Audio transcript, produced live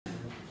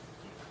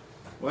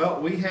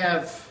Well, we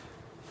have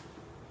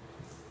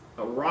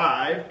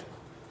arrived.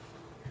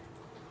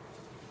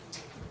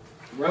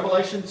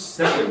 Revelation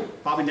 7.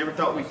 Probably never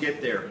thought we'd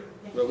get there,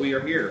 but we are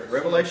here.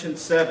 Revelation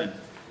 7.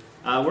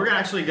 We're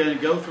actually going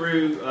to go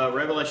through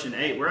Revelation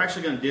 8. We're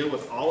actually going to deal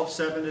with all of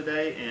 7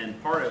 today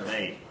and part of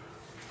 8.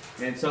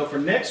 And so for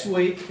next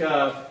week,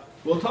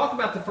 we'll talk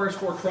about the first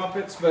 4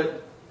 trumpets,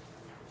 but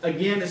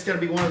again, it's going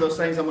to be one of those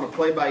things I'm going to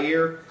play by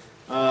ear.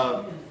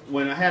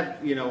 When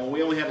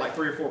we only had like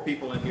 3 or 4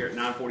 people in here at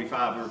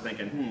 9:45, we were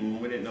thinking,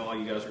 we didn't know all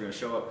you guys were going to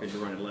show up because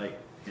you're running late.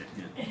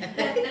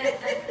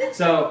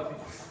 So,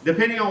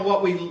 depending on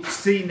what we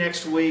see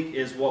next week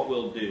is what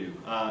we'll do.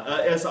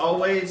 As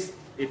always,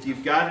 if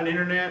you've got an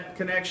internet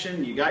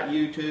connection, you got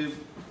YouTube,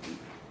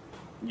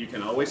 you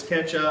can always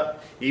catch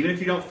up. Even if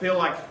you don't feel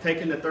like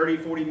taking the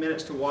 30-40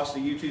 minutes to watch the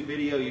YouTube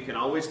video, you can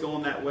always go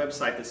on that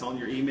website that's on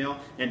your email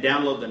and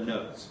download the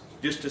notes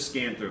just to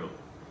scan through them.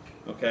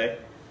 Okay?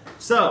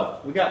 So,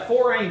 we got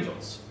 4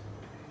 angels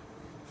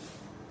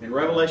in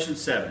Revelation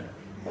 7.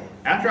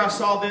 After I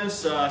saw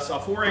this, I saw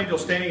 4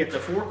 angels standing at the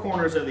 4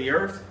 corners of the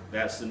earth.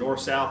 That's the north,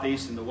 south,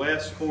 east, and the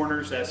west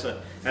corners.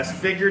 That's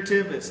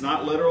figurative. It's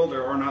not literal.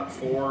 There are not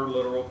 4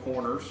 literal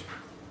corners.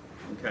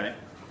 Okay.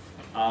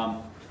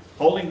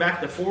 Holding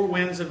back the 4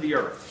 winds of the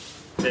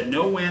earth, that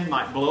no wind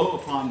might blow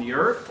upon the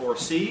earth or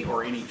sea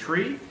or any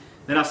tree.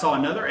 Then I saw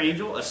another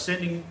angel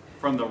ascending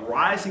from the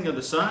rising of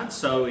the sun.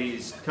 So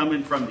he's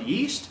coming from the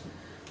east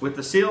with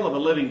the seal of a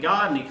living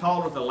God. And he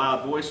called with a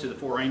loud voice to the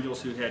 4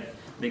 angels who had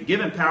been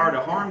given power to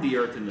harm the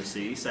earth and the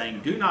sea,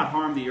 saying, "Do not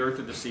harm the earth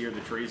or the sea or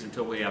the trees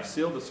until we have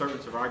sealed the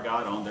servants of our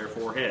God on their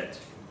foreheads."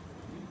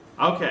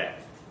 Okay,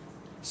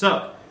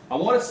 so I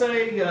want to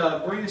say,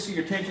 bring this to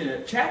your attention,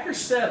 that chapter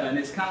 7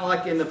 is kind of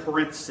like in the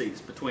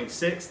parentheses between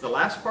 6, the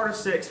last part of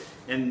 6,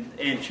 and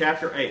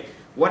chapter 8.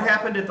 What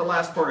happened at the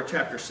last part of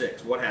chapter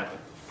 6? What happened?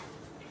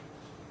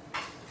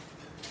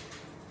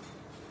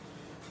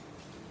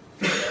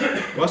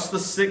 What's the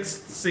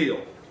 6th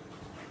seal?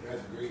 That's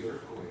a great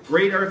earthquake.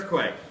 Great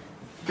earthquake.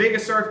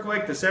 Biggest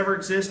earthquake that's ever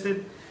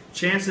existed.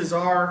 Chances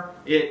are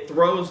it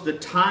throws the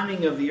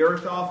timing of the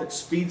earth off. It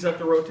speeds up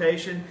the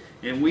rotation.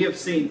 And we have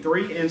seen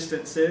 3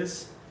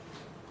 instances.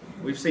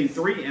 We've seen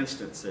 3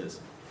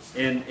 instances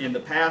in the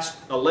past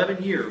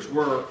 11 years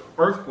where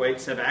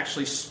earthquakes have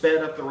actually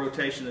sped up the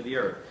rotation of the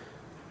earth.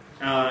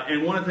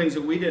 And one of the things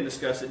that we didn't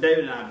discuss, that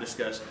David and I have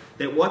discussed,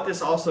 that what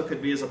this also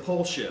could be is a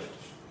pole shift.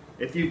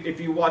 If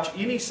you watch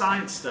any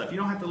science stuff, you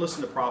don't have to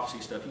listen to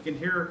prophecy stuff. You can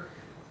hear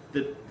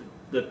the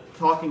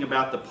talking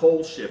about the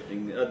pole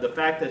shifting, the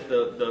fact that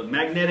the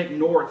magnetic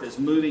north is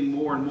moving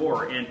more and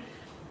more. And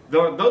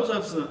those of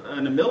us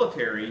in the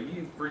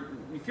military,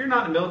 if you're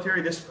not in the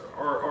military,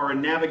 or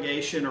in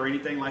navigation or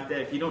anything like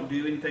that, if you don't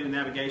do anything with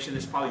navigation,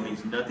 this probably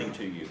means nothing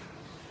to you.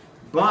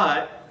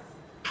 But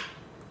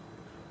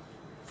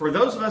for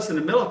those of us in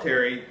the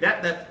military,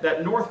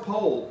 that North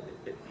Pole,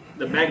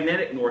 the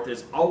magnetic north,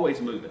 is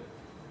always moving.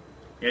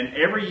 And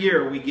every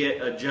year we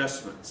get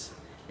adjustments.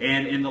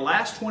 And in the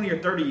last 20 or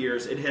 30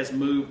 years, it has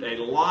moved a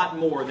lot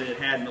more than it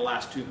had in the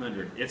last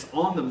 200. It's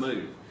on the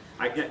move.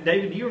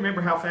 David, do you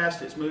remember how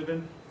fast it's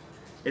moving?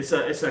 It's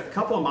a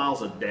couple of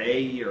miles a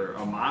day, or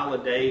a mile a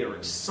day,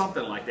 or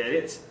something like that.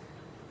 It's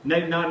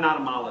not a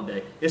mile a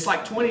day. It's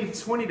like 20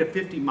 to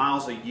 50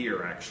 miles a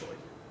year, actually.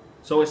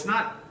 So it's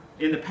not,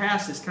 in the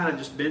past, it's kind of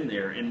just been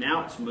there, and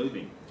now it's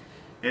moving.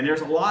 And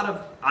there's a lot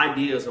of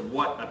ideas of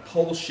what a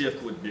pole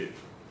shift would do.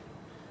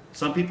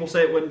 Some people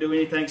say it wouldn't do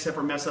anything except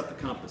for mess up the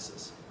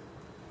compasses.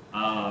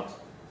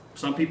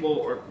 Some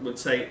people would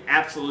say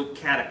absolute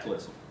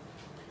cataclysm.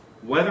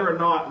 Whether or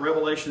not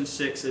Revelation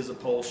 6 is a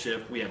pole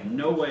shift, we have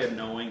no way of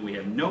knowing. We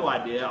have no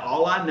idea.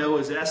 All I know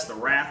is that's the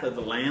wrath of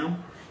the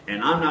Lamb,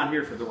 and I'm not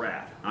here for the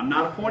wrath. I'm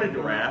not appointed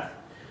to wrath.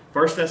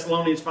 1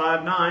 Thessalonians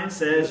 5:9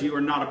 says you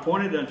are not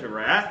appointed unto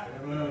wrath,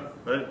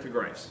 but to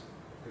grace.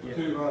 There's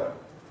Yeah. 2,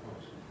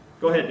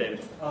 Go ahead, David.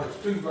 there's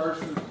 2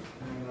 verses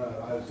in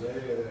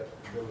Isaiah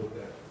that go with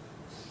that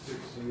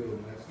 6th seal,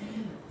 and that's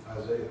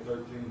Isaiah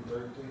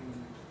 13:13.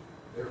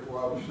 Therefore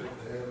I will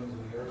shake the heavens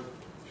and the earth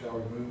shall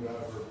remove out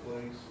of her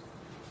place,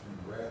 and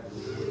the wrath of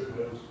the Lord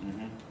hosts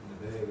in the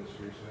day of his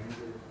fierce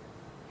anger.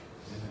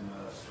 And in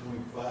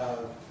 25,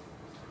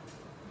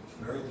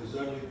 the earth is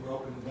utterly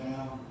broken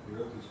down,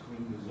 the earth is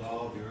clean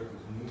dissolved, the earth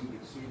is moved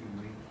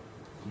exceedingly,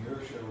 and the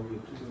earth shall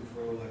reel to and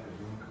fro like a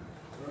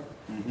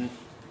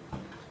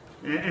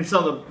drunkard. And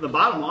so the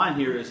bottom line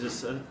here is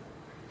this.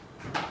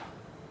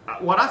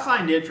 What I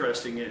find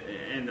interesting,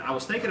 and I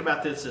was thinking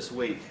about this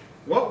week,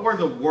 what were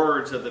the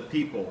words of the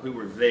people who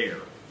were there?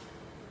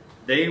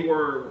 They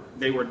were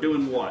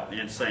doing what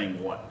and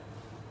saying what?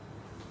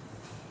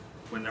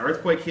 When the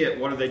earthquake hit,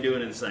 what are they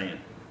doing and saying?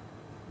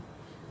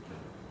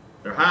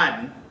 They're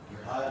hiding.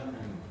 They're hiding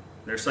and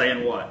They're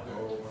saying what?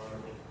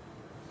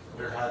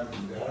 they're hiding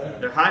from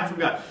God. They're hiding from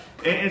God.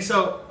 And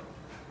so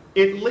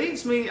it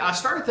leads me, I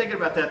started thinking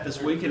about that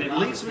this week, and it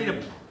leads me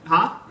to,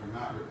 huh? They're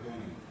not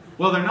repenting.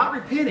 Well, they're not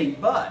repenting,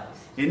 but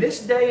in this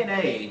day and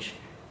age,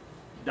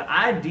 the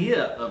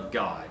idea of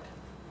God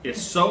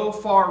is so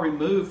far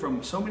removed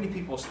from so many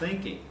people's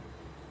thinking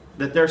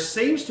that there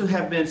seems to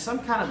have been some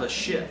kind of a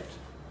shift.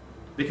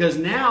 Because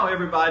now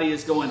everybody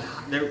is going,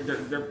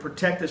 they're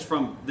protect us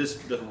from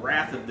the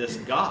wrath of this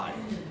God.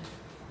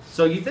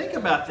 So you think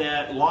about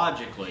that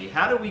logically.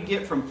 How do we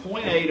get from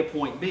point A to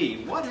point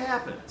B? What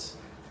happens?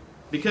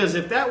 Because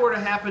if that were to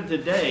happen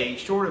today,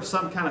 short of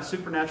some kind of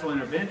supernatural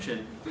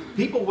intervention,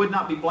 people would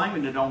not be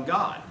blaming it on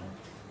God.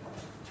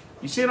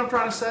 You see what I'm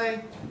trying to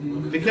say?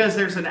 Because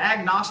there's an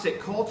agnostic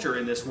culture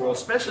in this world,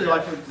 especially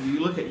like if you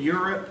look at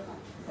Europe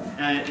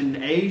and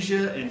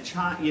Asia and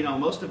China, you know,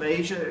 most of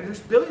Asia, there's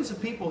billions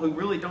of people who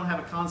really don't have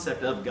a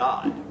concept of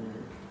God.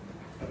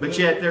 But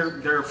yet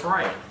they're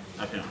afraid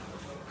of Him.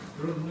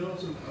 Brother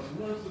Nelson,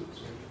 unless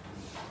it's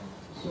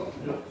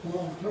something just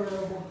plumb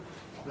terrible,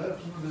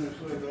 that's when they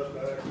say that's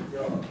the act of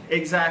God.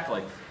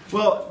 Exactly.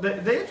 Well,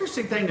 the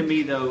interesting thing to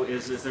me, though,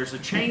 is there's a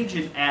change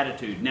in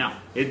attitude. Now,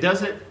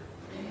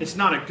 it's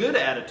not a good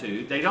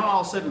attitude. They don't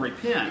all of a sudden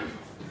repent,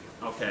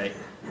 okay?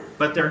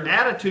 But their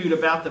attitude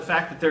about the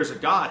fact that there's a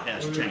God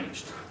has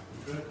changed.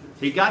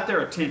 He got their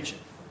attention,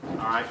 all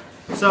right?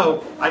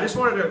 So, I just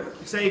wanted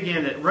to say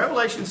again that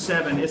Revelation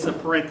 7 is a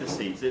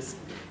parentheses.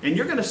 And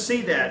you're going to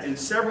see that in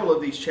several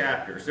of these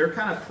chapters. They're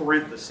kind of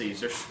parentheses.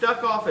 They're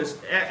stuck off as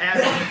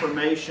added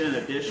information,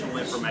 additional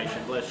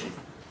information. Bless you.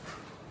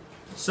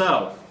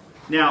 So,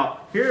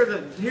 now, here's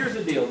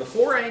the deal. The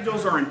four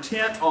angels are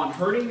intent on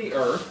hurting the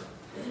earth,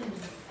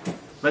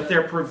 but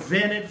they're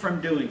prevented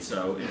from doing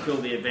so until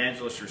the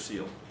evangelists are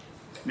sealed.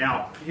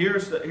 Now,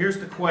 here's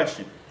the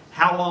question.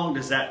 How long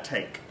does that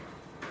take?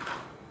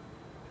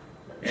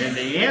 And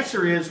the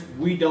answer is,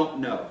 we don't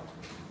know.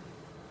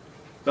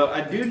 But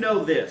I do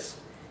know this.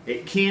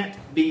 It can't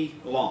be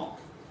long.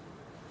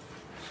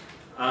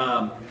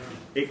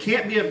 It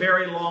can't be a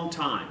very long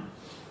time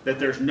that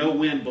there's no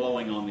wind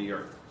blowing on the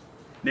earth.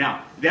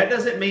 Now, that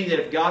doesn't mean that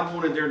if God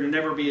wanted there to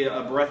never be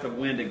a breath of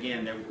wind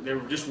again, there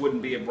just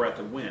wouldn't be a breath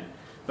of wind.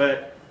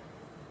 But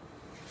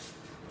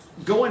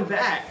going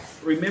back,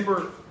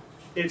 remember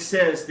it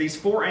says these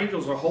four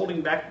angels are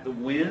holding back the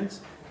winds.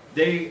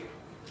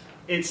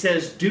 It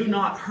says, do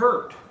not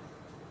hurt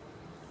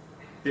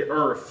the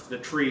earth, the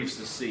trees,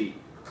 the sea,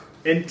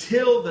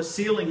 until the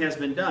sealing has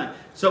been done.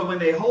 So when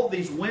they hold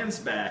these winds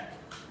back,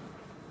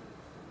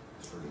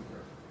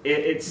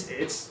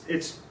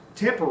 it's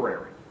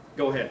temporary.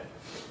 Go ahead.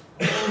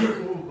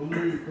 People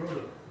believe,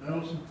 Brother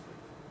Nelson,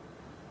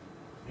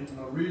 in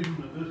the reading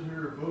of this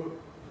here book,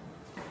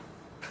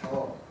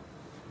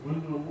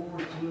 when the Lord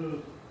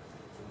says,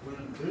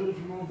 when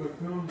Israel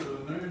becomes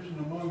a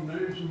nation among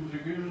nations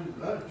again,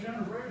 that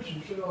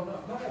generation shall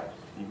not pass.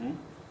 Mm-hmm.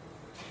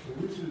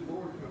 So we see the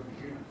Lord come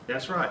again.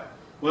 That's right.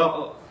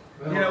 Well,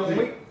 you know,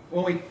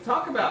 when we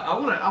talk about,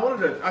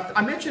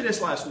 I mentioned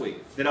this last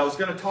week, that I was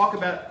going to talk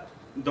about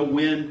the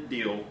wind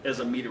deal as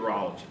a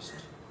meteorologist.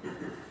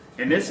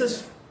 And this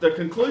is the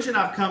conclusion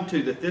I've come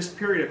to, that this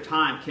period of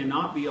time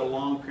cannot be a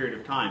long period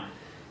of time.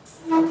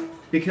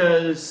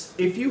 Because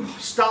if you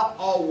stop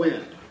all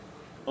wind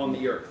on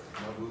the earth,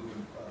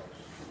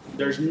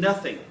 there's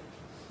nothing.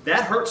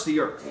 That hurts the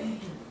earth.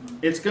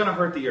 It's going to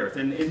hurt the earth.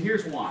 And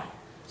here's why.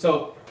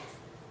 So,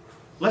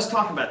 let's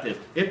talk about this.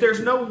 If there's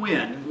no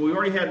wind, we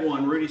already had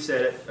one, Rudy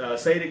said it,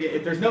 say it again.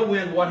 If there's no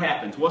wind, what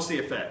happens? What's the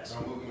effects?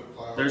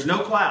 There's no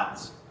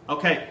clouds.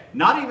 Okay,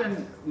 not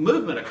even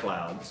movement of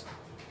clouds.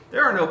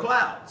 There are no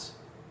clouds.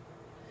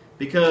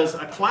 Because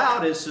a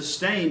cloud is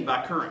sustained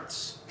by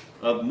currents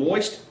of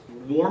moist,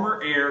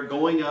 warmer air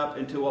going up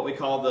into what we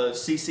call the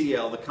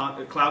CCL,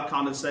 the cloud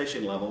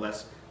condensation level.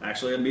 That's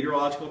actually a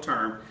meteorological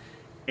term.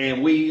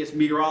 And we as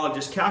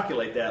meteorologists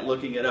calculate that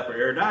looking at upper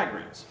air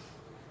diagrams.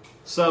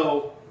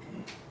 So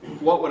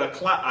what would a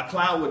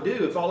cloud would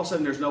do if all of a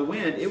sudden there's no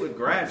wind? It would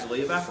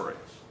gradually evaporate.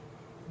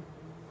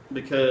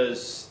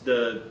 Because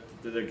the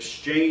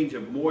exchange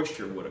of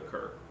moisture would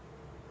occur.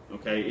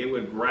 Okay, it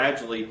would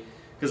gradually,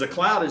 because a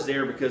cloud is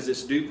there because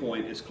its dew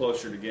point is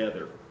closer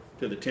together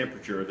to the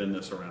temperature than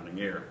the surrounding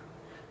air.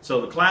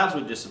 So the clouds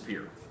would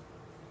disappear.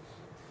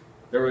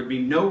 There would be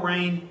no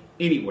rain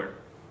anywhere.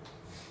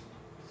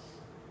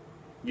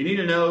 You need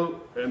to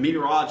know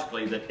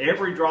meteorologically that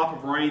every drop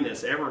of rain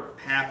that's ever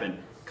happened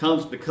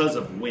comes because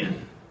of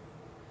wind.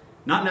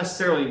 Not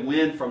necessarily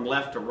wind from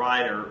left to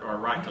right or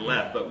right to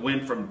left, but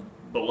wind from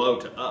below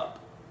to up.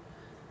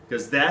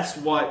 Because that's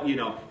what, you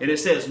know, and it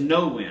says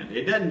no wind.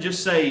 It doesn't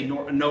just say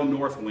no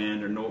north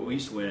wind or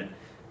northeast wind.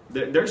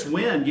 There's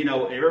wind, you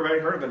know, everybody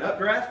heard of an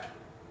updraft?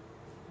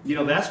 You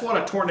know, that's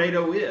what a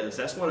tornado is.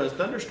 That's what a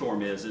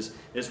thunderstorm is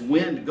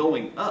wind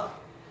going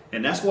up.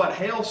 And that's what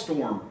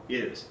hailstorm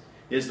is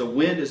the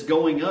wind is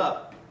going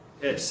up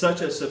at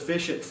such a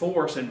sufficient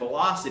force and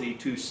velocity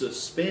to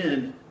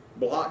suspend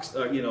blocks,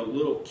 you know,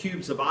 little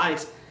cubes of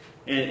ice.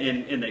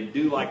 And they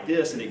do like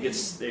this, and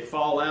they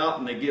fall out,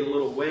 and they get a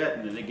little wet,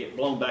 and then they get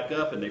blown back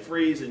up, and they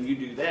freeze, and you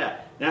do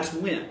that. That's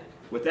wind.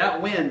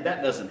 Without wind,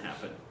 that doesn't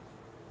happen.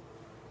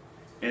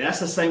 And that's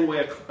the same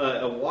way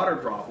a water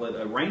droplet,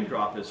 a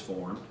raindrop is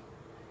formed,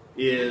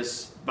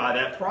 is by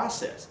that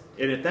process.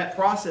 And if that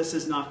process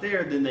is not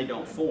there, then they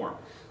don't form.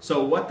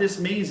 So what this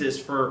means is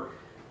for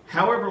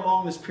however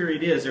long this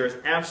period is, there is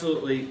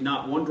absolutely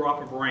not one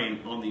drop of rain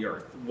on the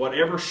earth.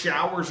 Whatever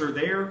showers are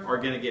there are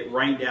going to get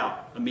rained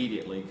out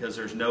immediately because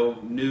there's no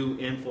new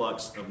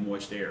influx of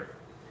moist air.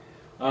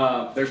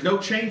 There's no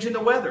change in the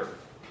weather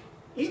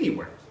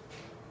anywhere.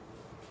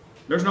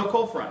 There's no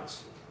cold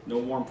fronts, no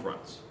warm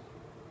fronts.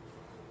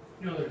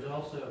 You know, there's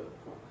also,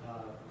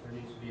 there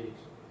needs to be an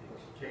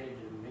exchange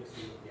and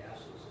mixing of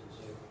gases, and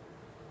so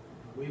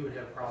we would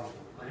have problems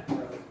with plant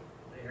growth.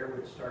 The air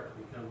would start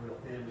to become real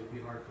thin, it'd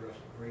be hard for us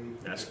to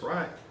breathe. That's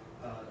right.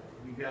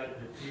 You've got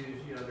to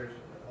diffuse, you know, there's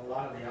a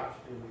lot of the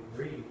oxygen we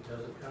breathe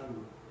doesn't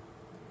come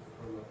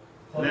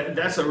from a...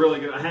 That's a really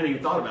good, I hadn't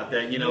even thought about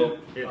that. You know,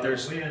 if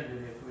there's... wind,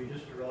 and if we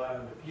just rely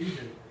on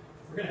diffusion,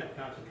 we're going to have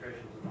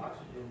concentrations of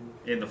oxygen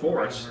in the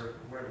forest.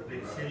 Where the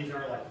big cities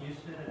are, like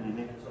Houston,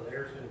 and so the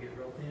air's going to get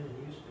real thin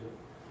in Houston.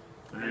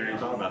 I hadn't even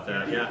thought about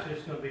that, yeah. It's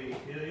just going to be,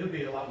 it'll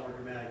be a lot more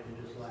dramatic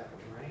than just lack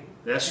of rain.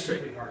 That's true.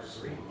 It'll be hard to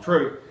breathe.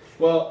 True.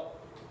 Well,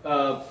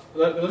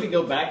 let me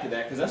go back to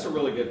that because that's a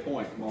really good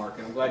point, Mark,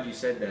 and I'm glad you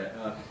said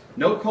that.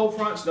 No cold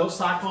fronts, no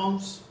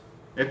cyclones.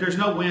 If there's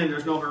no wind,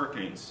 there's no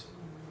hurricanes.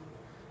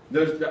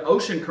 The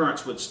ocean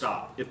currents would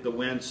stop if the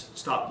winds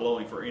stopped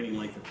blowing for any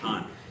length of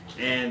time.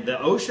 And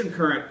the ocean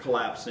current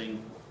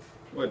collapsing,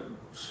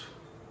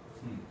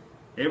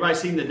 anybody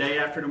seen The Day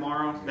After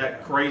Tomorrow?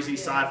 That crazy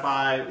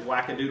sci-fi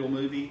wackadoodle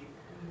movie?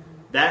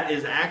 That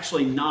is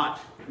actually not...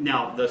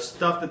 Now, the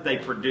stuff that they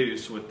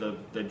produce with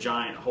the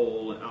giant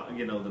hole,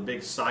 you know, the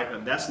big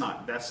cyclone, that's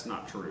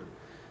not true.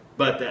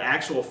 But the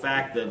actual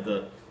fact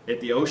that if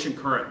the ocean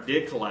current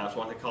did collapse,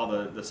 what they call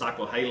the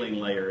cyclohaline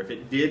layer, if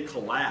it did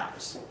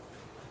collapse,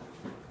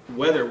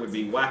 weather would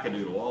be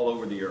wackadoodle all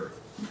over the earth.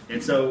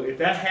 And so if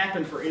that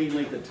happened for any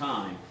length of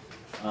time,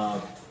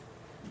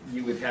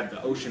 you would have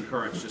the ocean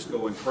currents just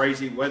going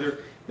crazy.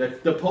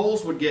 The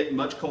poles would get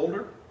much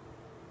colder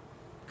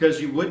because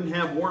you wouldn't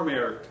have warm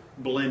air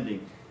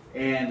blending.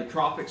 And the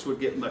tropics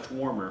would get much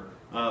warmer.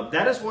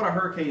 That is what a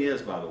hurricane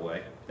is, by the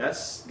way.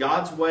 That's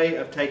God's way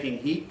of taking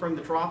heat from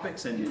the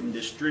tropics and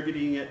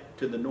distributing it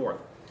to the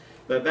north.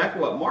 But back to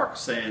what Mark was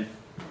saying,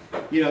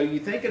 you know,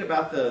 you're thinking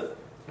about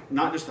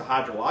not just the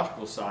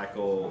hydrological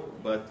cycle,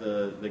 but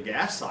the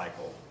gas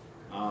cycle.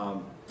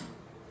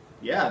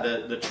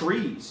 The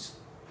trees,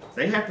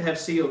 they have to have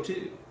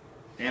CO2.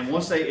 And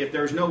if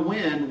there's no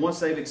wind, once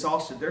they've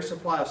exhausted their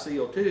supply of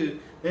CO2,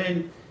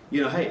 then,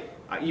 you know, hey,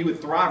 you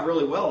would thrive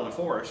really well in a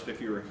forest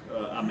if you're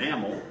a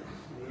mammal.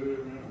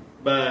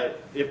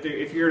 But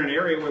if you're in an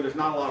area where there's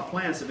not a lot of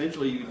plants,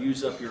 eventually you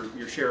use up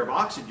your share of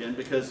oxygen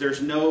because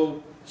there's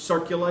no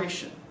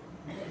circulation.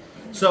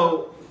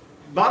 So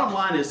bottom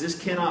line is this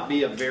cannot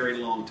be a very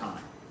long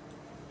time.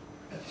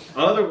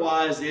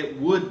 Otherwise the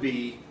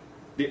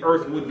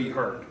earth would be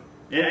hurt.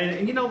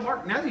 And you know,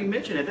 Mark, now that you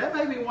mention it, that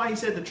may be why he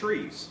said the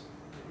trees.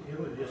 It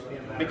would just be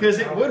a matter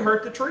Because of it would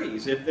hurt the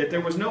trees. If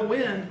there was no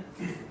wind,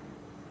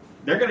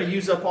 they're going to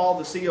use up all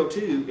the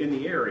CO2 in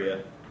the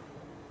area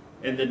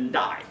and then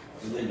die.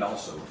 And then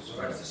also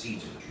spreads the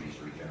seeds of the trees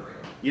to regenerate.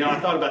 You know,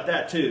 I thought about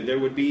that too. There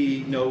would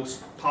be no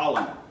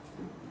pollen.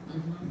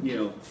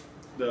 You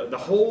know, the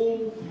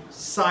whole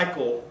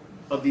cycle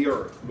of the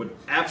earth would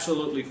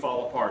absolutely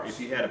fall apart if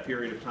you had a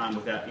period of time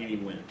without any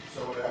wind.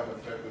 So would it have an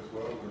effect as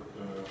well with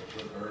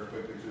the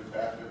earthquake that just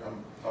happened?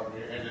 I'm talking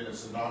here, and then a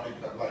tsunami,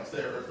 like say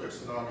an earthquake,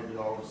 tsunami, then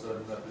all of a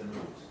sudden nothing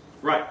moves.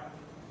 Right.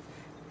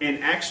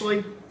 And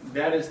actually,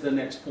 that is the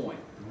next point.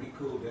 And we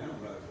cool down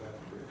right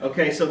after.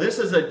 Okay, so this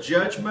is a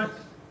judgment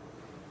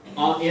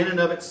in and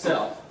of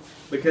itself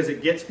because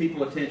it gets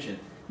people attention.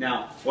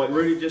 Now, what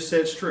Rudy just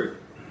said is true.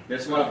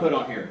 That's what I put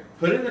on here.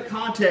 Put it in the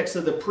context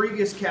of the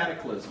previous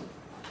cataclysm.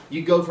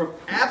 You go from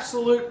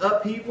absolute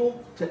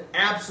upheaval to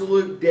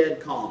absolute dead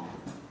calm.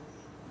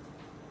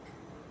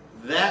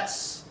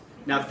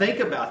 Now think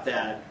about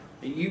that.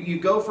 You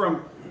go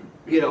from,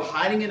 you know,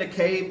 hiding in a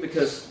cave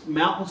because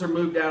mountains are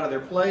moved out of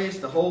their place.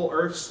 The whole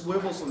earth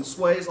swivels and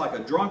sways like a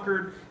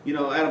drunkard, you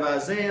know, out of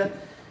Isaiah.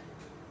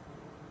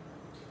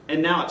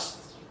 And now it's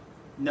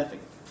nothing.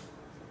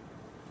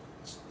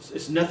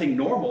 It's nothing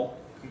normal.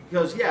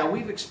 Because, yeah,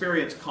 we've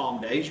experienced calm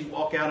days. You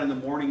walk out in the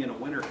morning in the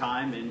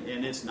wintertime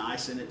and it's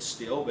nice and it's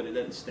still, but it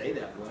doesn't stay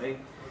that way.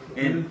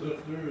 And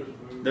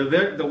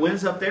the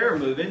winds up there are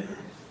moving.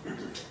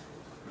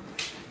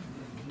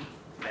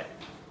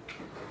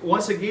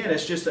 Once again,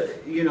 it's just,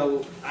 you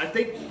know, I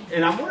think,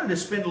 and I wanted to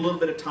spend a little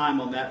bit of time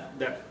on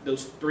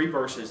those 3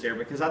 verses there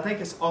because I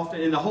think it's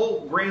often, in the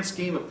whole grand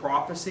scheme of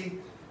prophecy,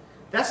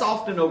 that's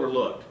often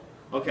overlooked.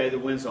 Okay, the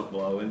winds don't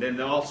blow. And then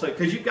also,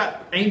 because you've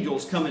got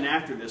angels coming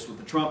after this with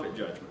the trumpet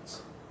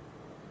judgments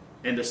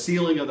and the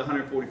sealing of the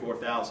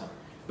 144,000.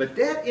 But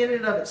that in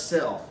and of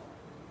itself,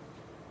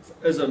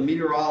 as a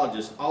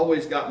meteorologist,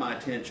 always got my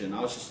attention.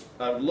 I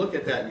would look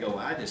at that and go,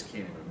 I just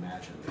can't even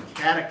imagine the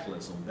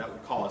cataclysm that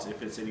would cause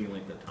if it's any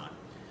length of time.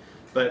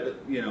 But,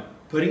 you know,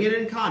 putting it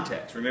in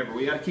context. Remember,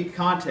 we got to keep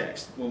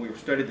context when we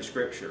study the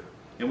Scripture.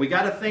 And we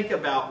got to think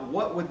about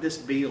what would this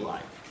be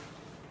like.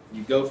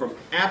 You go from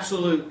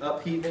absolute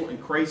upheaval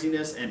and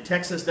craziness, and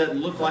Texas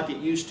doesn't look like it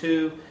used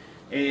to,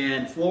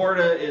 and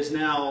Florida is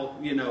now,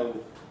 you know,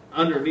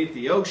 underneath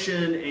the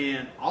ocean,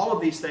 and all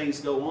of these things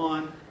go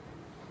on,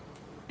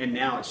 and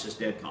now it's just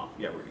dead calm.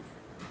 Yeah, Rudy.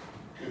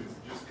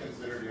 Just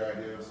consider the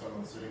idea of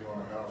someone sitting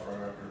on a house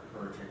right after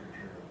Hurricane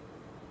Katrina.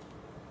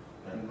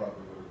 That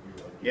probably would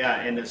be like.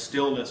 Yeah, and the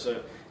stillness.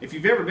 If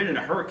you've ever been in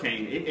a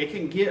hurricane, it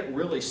can get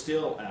really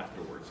still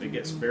afterwards. It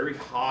gets very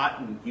hot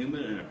and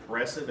humid and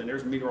oppressive, and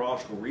there's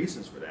meteorological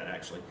reasons for that,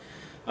 actually.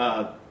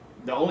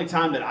 The only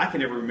time that I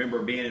can ever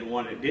remember being in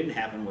one that didn't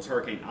happen was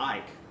Hurricane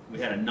Ike. We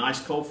had a nice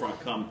cold front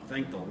come,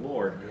 thank the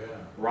Lord,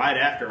 right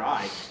after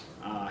Ike.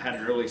 Had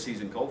an early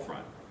season cold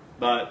front.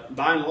 But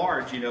by and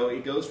large, you know,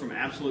 it goes from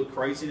absolute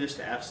craziness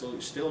to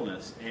absolute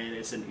stillness, and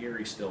it's an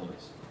eerie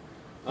stillness.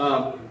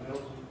 Nelson,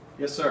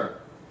 Yes, sir.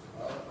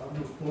 I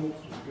know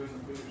folks are gonna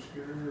be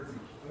scared and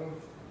stuff,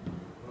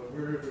 but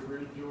we're to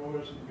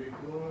rejoice and be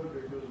glad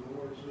because the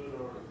Lord said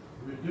our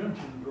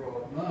redemption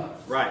draweth nigh.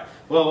 Right.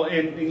 Well,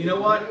 and you know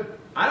what?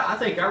 I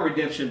think our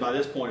redemption by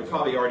this point has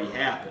probably already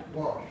happened.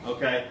 Wash.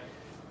 Okay?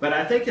 But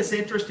I think it's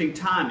interesting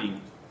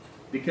timing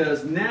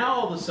because now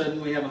all of a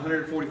sudden we have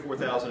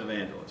 144,000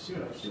 evangelists. Yes.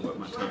 Let's see what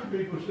my Some time.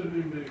 people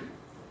sitting there,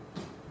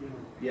 you know,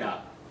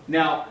 Yeah.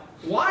 Now,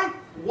 why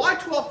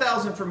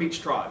 12,000 from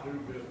each tribe? do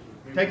bits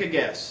of people. Take a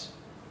guess.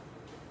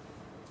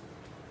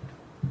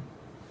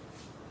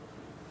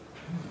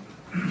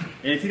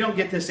 And if you don't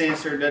get this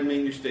answer, it doesn't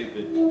mean you're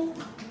stupid.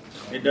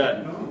 It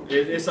doesn't.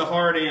 It's a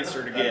hard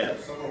answer to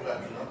get. Some going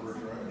back to numbers,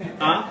 right?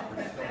 Huh?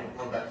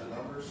 Going back to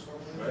numbers.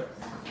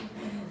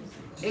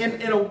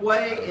 In a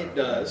way, it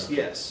does,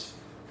 yes.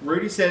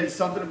 Rudy said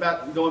something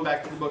about going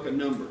back to the book of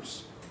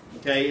Numbers.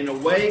 Okay, in a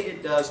way,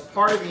 it does.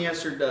 Part of the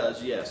answer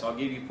does, yes. I'll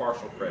give you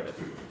partial credit.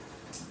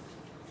 It's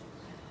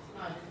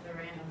not just a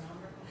random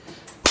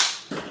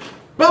number.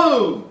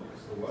 Boom!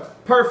 It's the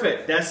what?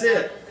 Perfect. That's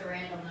it. It's a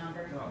random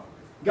number. No.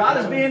 God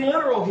is being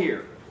literal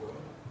here.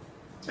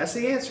 That's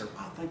the answer.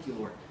 Oh, thank you,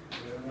 Lord.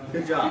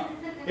 Good job.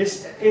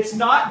 It's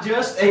not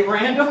just a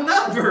random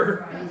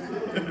number.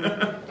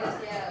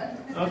 Yeah.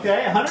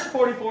 Okay,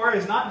 144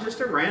 is not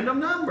just a random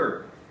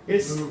number.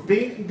 It's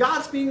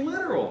God's being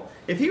literal.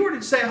 If he were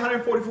to say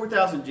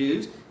 144,000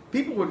 Jews,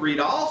 people would read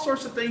all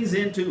sorts of things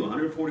into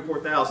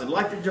 144,000,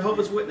 like the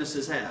Jehovah's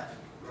Witnesses have.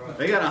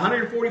 They got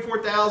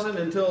 144,000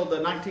 until the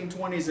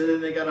 1920s, and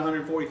then they got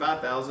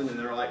 145,000, and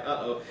they're like,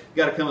 uh-oh, you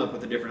got to come up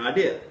with a different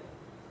idea.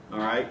 All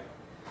right?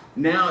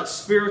 Now it's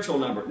spiritual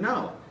number.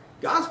 No,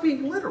 God's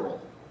being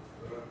literal.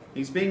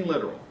 He's being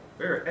literal.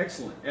 Very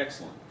excellent,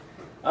 excellent.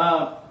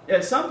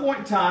 At some point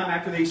in time,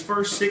 after these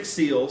first 6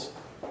 seals,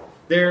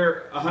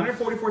 there are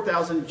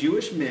 144,000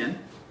 Jewish men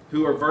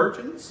who are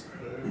virgins.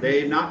 They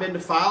have not been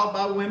defiled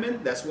by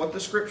women. That's what the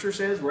scripture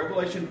says.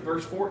 Revelation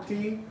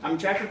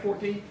chapter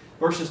 14,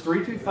 verses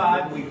 3 through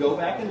 5. We go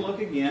back and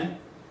look again,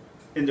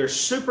 and they're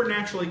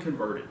supernaturally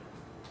converted.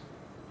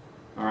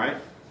 All right?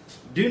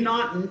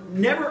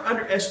 Never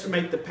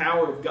underestimate the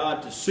power of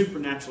God to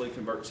supernaturally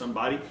convert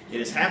somebody.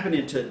 It is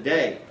happening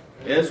today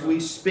as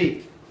we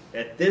speak.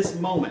 At this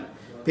moment,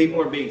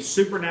 people are being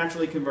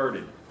supernaturally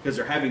converted because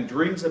they're having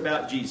dreams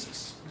about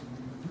Jesus.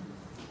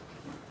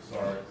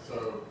 Sorry,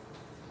 so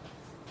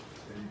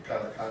you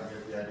kind of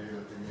get the idea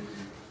that they may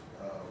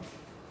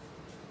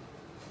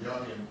be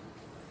young and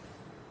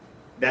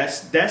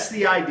That's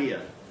the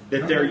idea,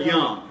 that they're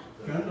young.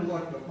 Kind of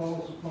like the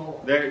Apostle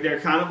Paul. They're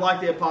kind of like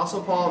the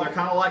Apostle Paul. They're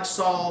kind of like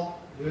Saul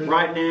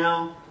right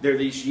now. They're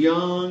these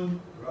young,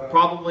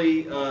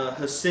 probably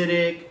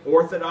Hasidic,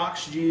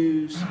 Orthodox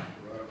Jews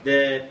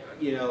that,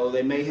 you know,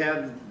 they may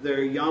have their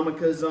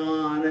yarmulkes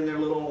on and their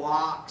little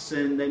locks,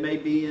 and they may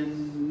be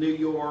in New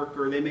York,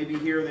 or they may be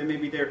here, they may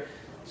be there.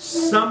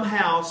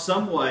 Somehow,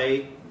 some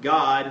way,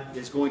 God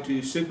is going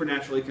to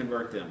supernaturally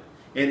convert them.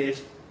 And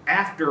it's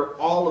after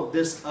all of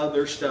this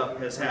other stuff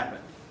has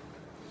happened.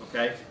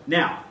 Okay?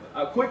 Now,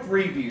 a quick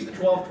review, the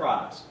 12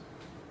 tribes.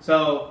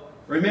 So,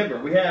 remember,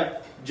 we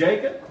have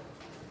Jacob,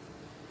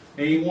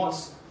 and he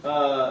wants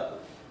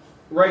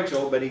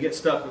Rachel, but he gets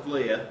stuck with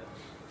Leah.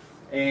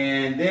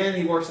 And then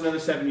he works another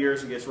 7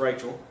 years and gets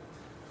Rachel.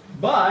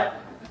 But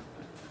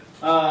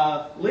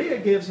Leah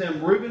gives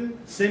him Reuben,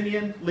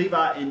 Simeon,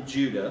 Levi, and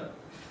Judah.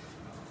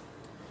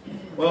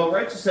 Well,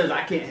 Rachel says,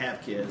 I can't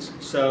have kids.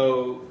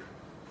 So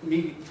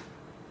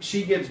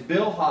she gives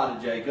Bilhah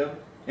to Jacob.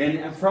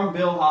 And from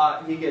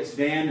Bilhah, he gets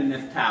Dan and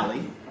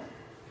Naphtali.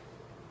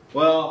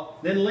 Well,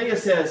 then Leah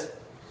says,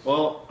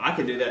 well, I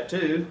can do that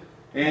too.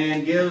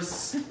 And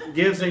gives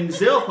him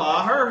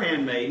Zilpah, her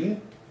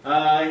handmaiden.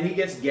 And he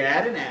gets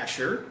Gad and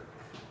Asher.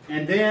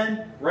 And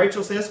then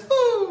Rachel says,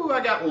 ooh,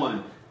 I got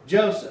one.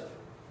 Joseph.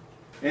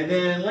 And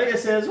then Leah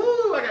says,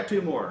 ooh, I got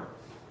 2 more.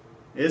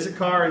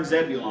 Issachar and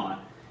Zebulon.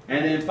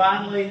 And then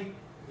finally,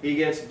 he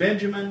gets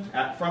Benjamin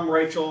from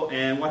Rachel.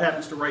 And what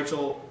happens to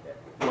Rachel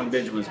when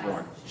Benjamin's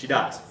born? She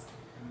dies.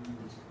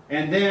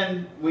 And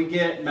then we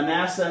get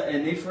Manasseh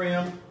and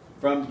Ephraim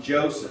from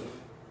Joseph.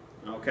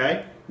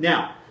 Okay?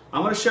 Now,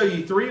 I'm going to show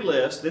you 3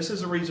 lists. This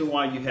is the reason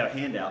why you have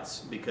handouts,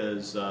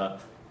 because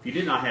if you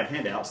did not have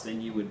handouts,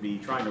 then you would be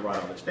trying to write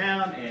all this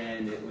down,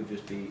 and it would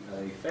just be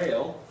a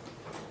fail.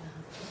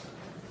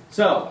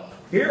 So,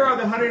 here are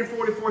the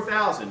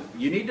 144,000.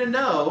 You need to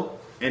know,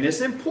 and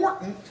it's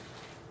important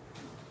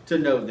to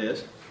know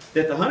this,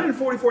 that the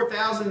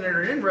 144,000 that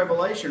are in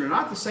Revelation are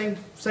not the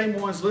same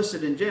ones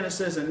listed in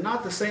Genesis and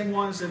not the same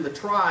ones in the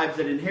tribes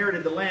that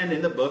inherited the land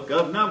in the book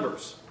of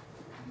Numbers.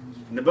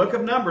 In the book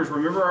of Numbers,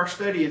 remember our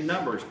study in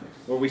Numbers,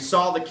 where we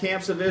saw the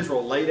camps of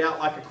Israel laid out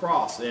like a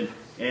cross,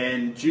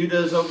 and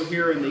Judah's over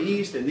here in the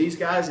east, and these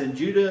guys in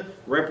Judah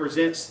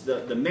represents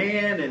the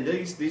man, and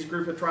these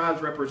group of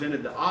tribes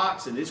represented the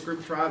ox, and this group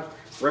of tribes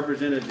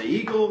represented the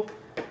eagle,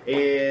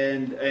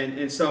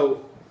 and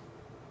so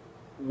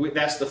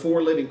that's the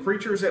 4 living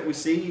creatures that we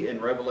see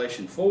in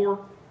Revelation 4.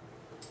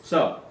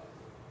 So,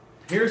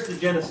 here's the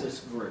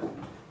Genesis group.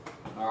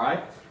 All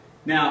right?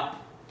 Now,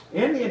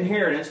 in the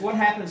inheritance, what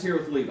happens here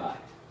with Levi?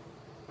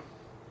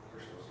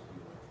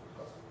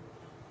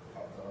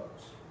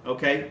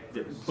 Okay,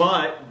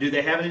 but do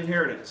they have an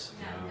inheritance?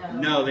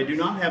 No, they do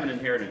not have an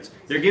inheritance.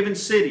 They're given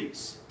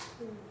cities.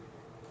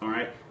 All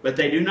right? But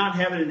they do not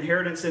have an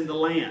inheritance in the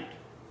land.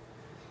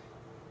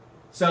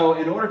 So,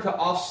 in order to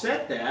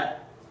offset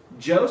that,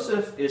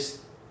 Joseph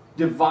is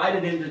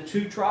divided into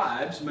 2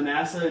 tribes,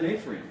 Manasseh and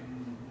Ephraim.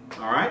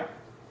 All right?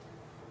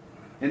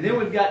 And then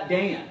we've got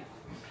Dan.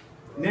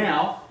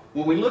 Now,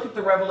 when we look at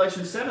the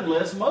Revelation 7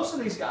 list, most of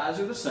these guys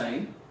are the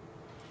same.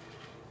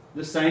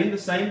 The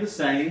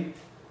same.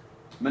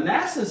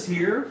 Manasseh's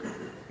here.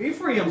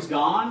 Ephraim's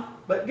gone.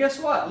 But guess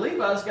what?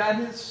 Levi's got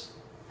his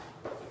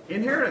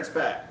inheritance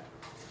back.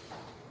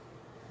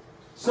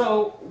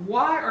 So,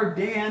 why are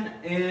Dan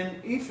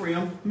and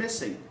Ephraim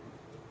missing?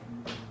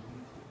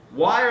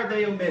 Why are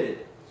they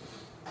omitted?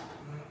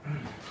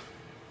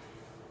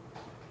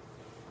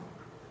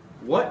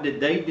 What did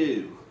they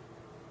do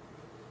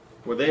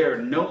where they are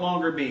no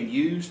longer being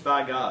used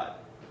by God?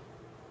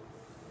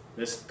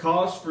 This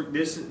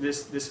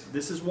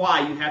is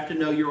why you have to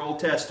know your Old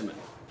Testament.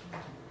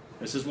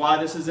 This is why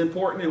this is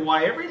important and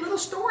why every little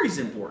story is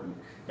important.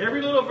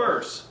 Every little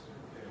verse.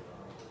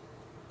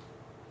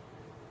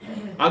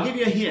 I'll give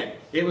you a hint.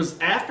 It was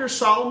after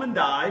Solomon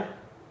died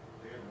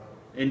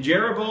and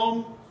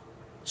Jeroboam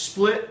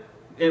split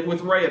it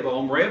with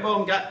Rehoboam.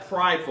 Rehoboam got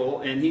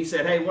prideful and he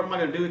said, hey, what am I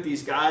going to do with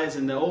these guys?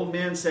 And the old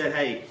men said,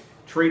 hey,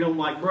 treat them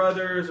like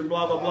brothers and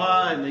blah, blah,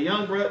 blah. And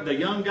the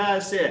young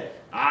guys said,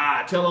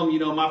 tell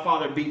them, my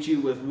father beat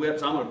you with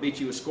whips. I'm going to beat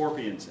you with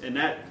scorpions. And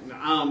that,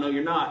 no,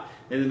 you're not.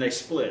 And then they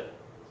split.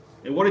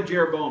 And what did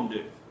Jeroboam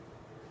do?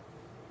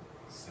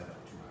 Set up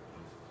 2 high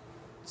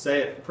places.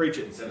 Say it. Preach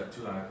it. He set up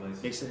 2 high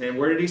places. He said, and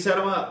where did he set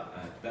them up?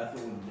 At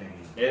Bethel and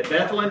Dan. At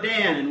Bethel and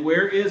Dan. And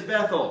where is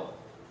Bethel?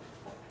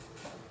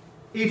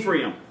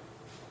 Ephraim.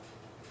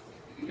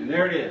 And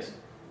there it is.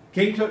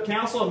 King took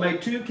counsel and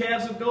made 2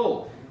 calves of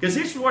gold. Because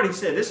this is what he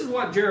said. This is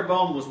what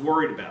Jeroboam was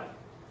worried about.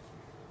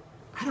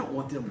 I don't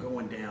want them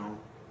going down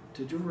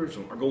to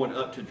Jerusalem, or going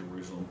up to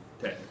Jerusalem,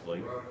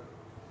 technically.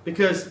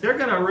 Because they're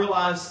going to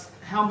realize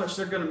how much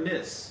they're going to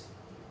miss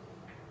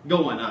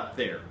going up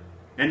there.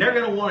 And they're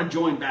going to want to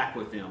join back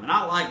with them. And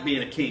I like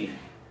being a king.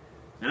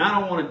 And I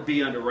don't want to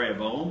be under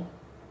Rehoboam.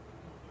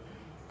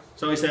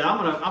 So he said, I'm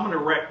going to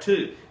wreck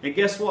 2. And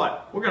guess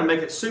what? We're going to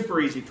make it super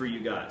easy for you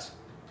guys.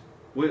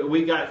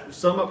 We got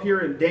some up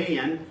here in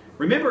Dan.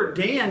 Remember,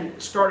 Dan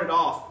started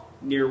off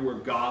near where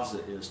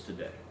Gaza is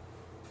today.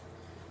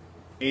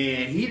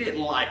 And he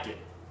didn't like it.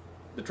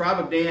 The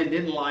tribe of Dan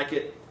didn't like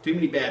it. Too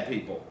many bad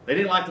people. They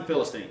didn't like the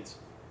Philistines.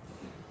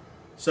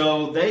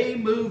 So they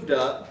moved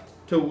up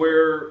to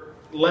where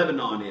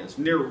Lebanon is,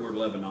 near where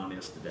Lebanon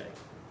is today.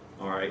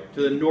 All right,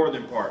 to the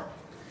northern part.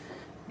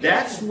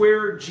 That's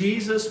where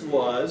Jesus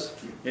was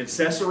in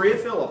Caesarea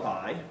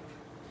Philippi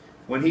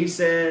when he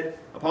said,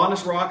 upon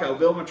this rock I will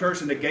build my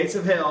church, and the gates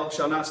of hell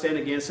shall not stand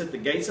against it. The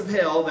gates of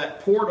hell, that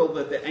portal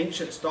that the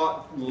ancients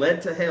thought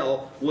led to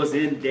hell, was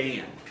in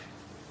Dan,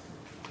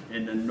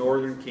 in the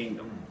northern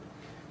kingdom.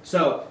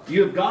 So,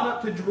 you have gone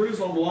up to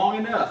Jerusalem long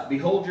enough.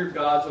 Behold your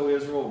gods, O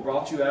Israel,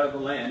 brought you out of the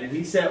land. And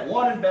he set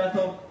one in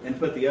Bethel and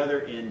put the other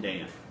in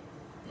Dan.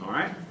 All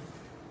right?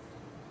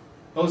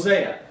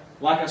 Hosea.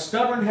 Like a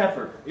stubborn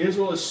heifer,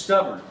 Israel is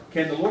stubborn.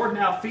 Can the Lord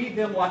now feed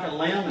them like a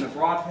lamb in a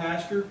broad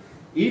pasture?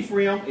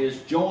 Ephraim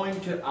is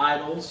joined to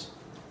idols.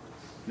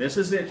 This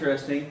is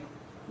interesting.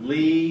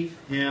 Leave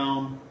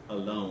him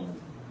alone.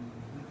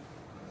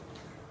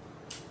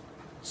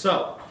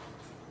 So,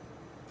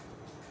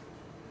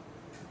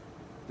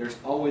 there's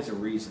always a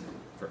reason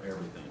for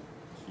everything.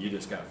 You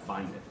just got to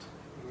find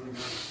it.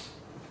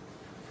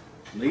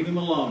 Leave him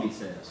alone, he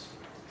says.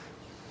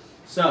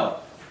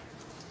 So,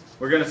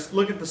 we're going to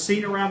look at the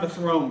scene around the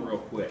throne real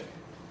quick.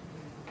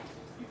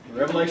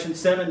 Revelation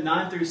 7,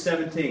 9 through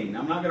 17.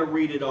 I'm not going to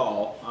read it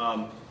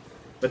all.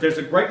 But there's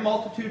a great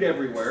multitude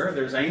everywhere.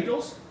 There's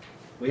angels.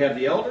 We have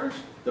the elders,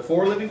 the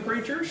 4 living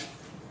creatures.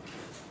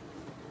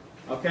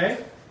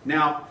 Okay?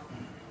 Now,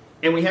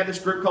 and we have this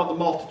group called the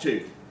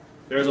multitude.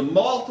 There's a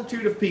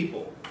multitude of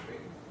people.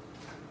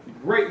 A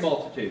great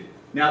multitude.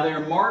 Now, they are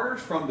martyrs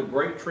from the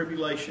Great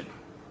Tribulation.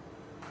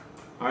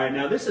 All right,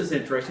 now this is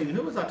interesting.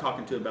 Who was I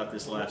talking to about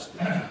this last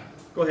week?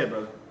 Go ahead,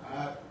 brother.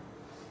 I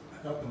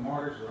thought the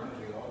martyrs were under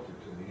the altar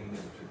to the end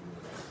of the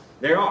tribulation.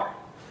 There are.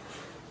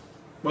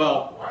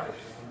 Well, Why does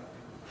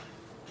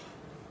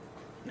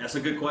that's a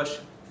good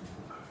question.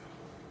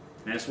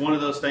 And it's one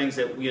of those things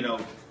that, we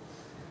don't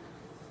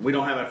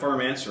have a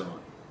firm answer on.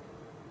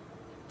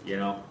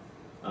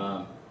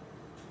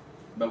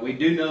 But we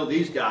do know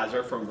these guys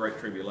are from Great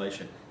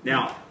Tribulation.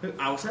 Now,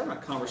 I was having a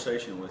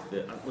conversation with,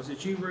 was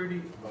it you,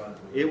 Rudy?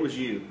 It was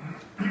you.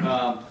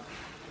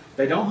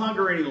 They don't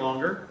hunger any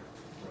longer.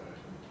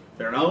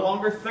 They're no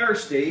longer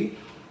thirsty.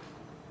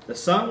 The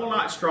sun will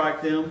not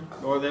strike them,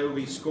 nor they will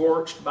be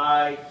scorched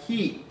by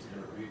heat.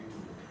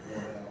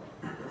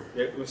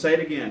 We'll say it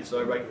again, so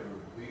everybody.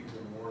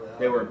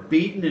 They were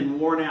beaten and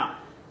worn out.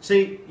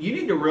 See, you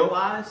need to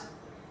realize,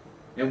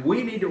 and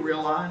we need to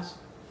realize,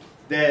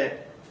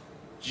 that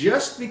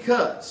just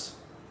because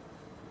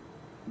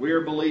we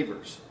are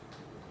believers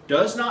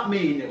does not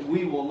mean that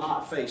we will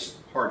not face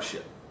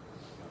hardship.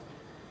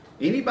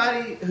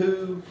 Anybody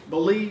who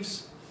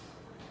believes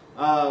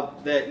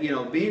that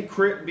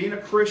being a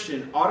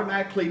Christian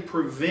automatically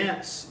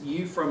prevents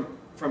you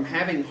from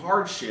having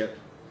hardship,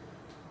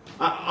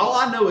 all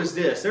I know is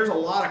this: there's a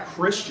lot of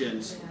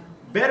Christians,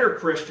 better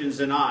Christians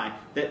than I,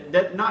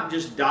 that not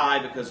just die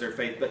because of their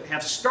faith, but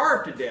have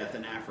starved to death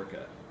in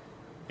Africa.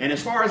 And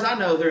as far as I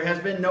know, there has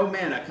been no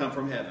manna come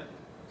from heaven.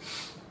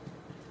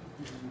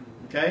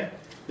 Okay?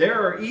 There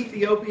are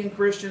Ethiopian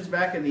Christians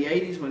back in the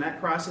 80s when that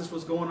crisis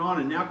was going on,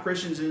 and now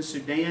Christians in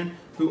Sudan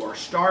who are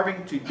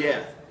starving to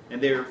death.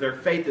 And their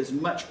faith is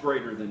much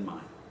greater than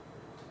mine.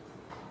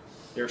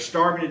 They're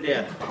starving to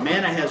death.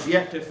 Manna has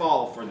yet to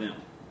fall for them.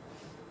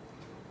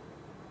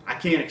 I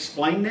can't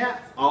explain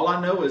that. All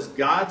I know is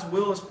God's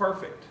will is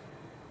perfect.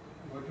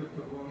 Look at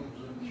the ones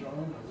in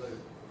China, they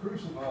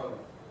crucified them.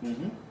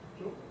 Mm-hmm.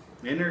 So,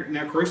 And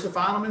they're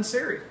crucifying them in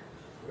Syria.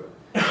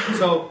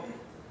 So,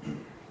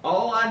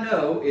 all I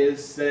know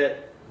is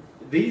that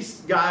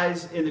these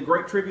guys in the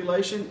Great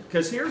Tribulation,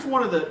 because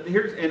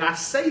and I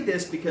say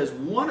this because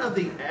one of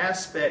the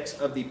aspects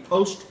of the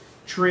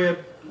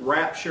post-trib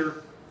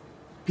rapture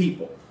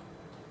people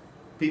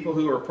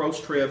who are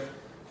post-trib,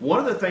 one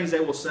of the things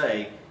they will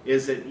say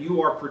is that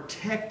you are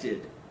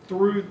protected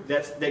through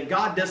that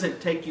God doesn't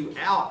take you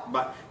out,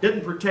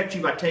 doesn't protect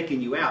you by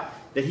taking you out,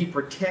 that He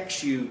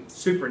protects you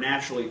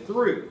supernaturally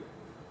through,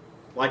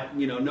 like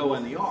Noah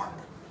and the ark.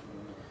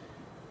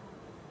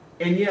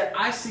 And yet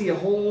I see a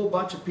whole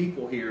bunch of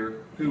people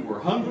here who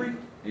were hungry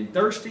and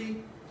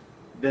thirsty.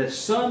 The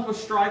sun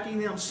was striking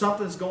them.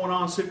 Something's going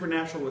on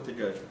supernatural with the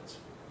judgments.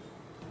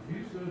 he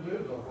said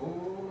there's a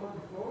whole lot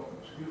of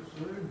folks get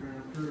saved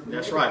during tribulation.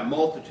 That's right,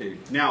 multitude.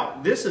 Now,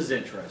 this is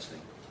interesting.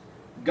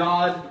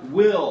 God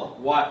will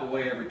wipe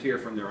away every tear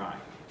from their eye.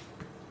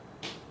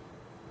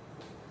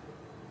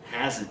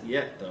 Hasn't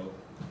yet, though.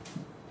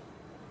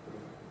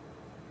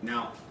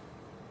 Now,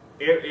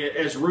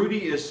 as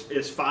Rudy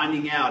is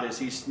finding out, as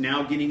he's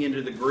now getting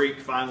into the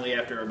Greek, finally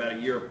after about a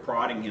year of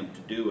prodding him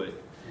to do it,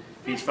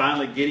 he's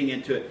finally getting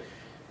into it.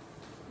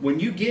 When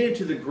you get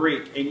into the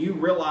Greek and you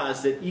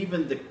realize that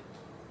even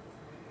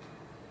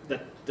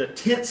the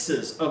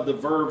tenses of the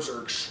verbs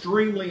are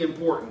extremely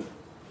important.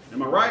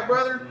 Am I right,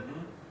 brother? Mm-hmm.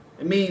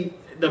 I mean,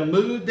 the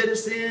mood that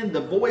it's in,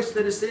 the voice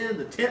that it's in,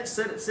 the tense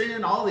that it's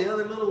in, all the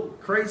other little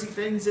crazy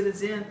things that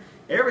it's in,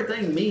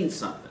 everything means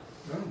something.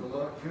 Sounds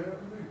like Japanese.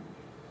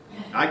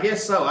 I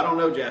guess so. I don't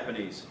know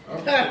Japanese.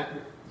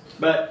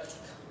 But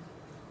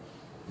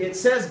it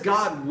says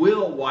God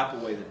will wipe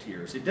away the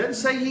tears. It doesn't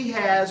say He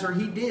has or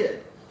He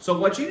did. So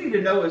what you need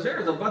to know is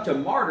there's a bunch of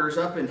martyrs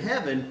up in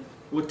heaven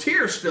with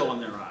tears still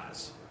in their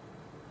eyes.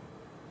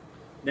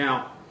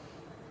 Now,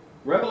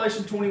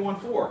 Revelation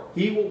 21:4,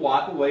 He will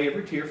wipe away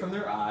every tear from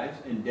their eyes,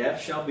 and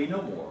death shall be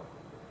no more.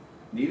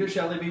 Neither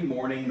shall there be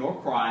mourning, nor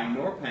crying,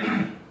 nor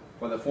pain,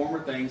 for the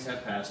former things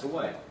have passed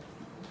away.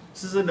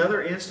 This is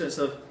another instance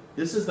of,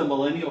 this is the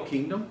millennial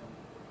kingdom.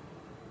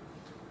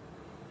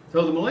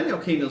 So the millennial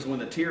kingdom is when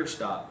the tears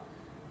stop.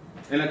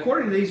 And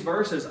according to these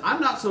verses, I'm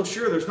not so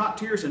sure there's not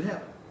tears in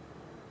heaven.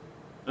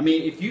 I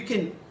mean, if you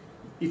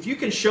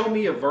can show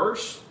me a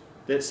verse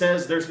that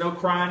says there's no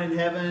crying in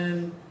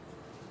heaven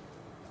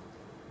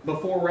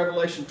before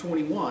Revelation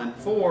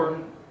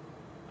 21:4,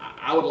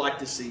 I would like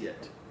to see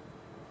it.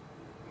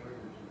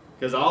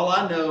 Because all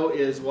I know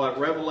is what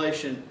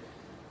Revelation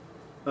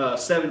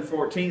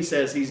 7:14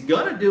 says. He's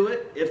going to do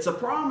it. It's a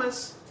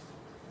promise.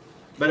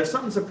 But if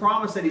something's a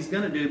promise that He's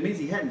going to do, it means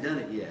He hadn't done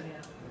it yet.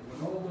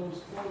 And when all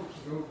those folks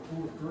go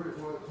before the great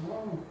white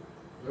throne,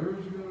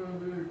 there's going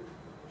to be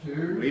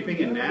tears,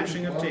 Weeping and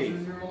gnashing of teeth.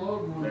 watching your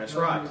loved ones That's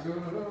trying right. to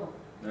gut it out.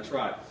 That's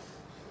right.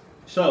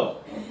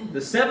 So,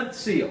 the seventh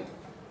seal.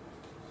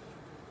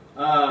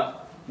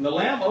 When the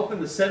Lamb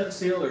opened the seventh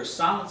seal, there's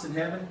silence in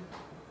heaven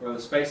for the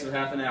space of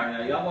half an hour.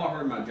 Now, y'all all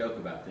heard my joke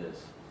about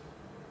this.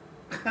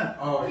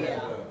 Oh, Yeah.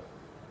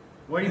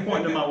 Why are you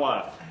pointing to my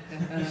wife?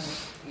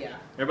 Yeah.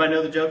 Everybody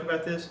know the joke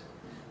about this?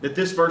 That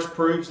this verse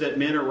proves that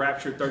men are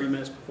raptured 30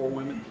 minutes before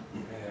women?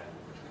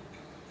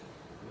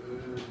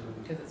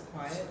 Because it's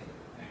quiet.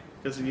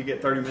 Because you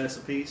get 30 minutes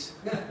apiece?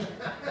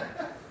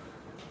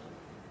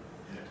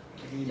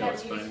 You know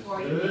it's funny.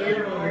 For you,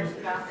 the other words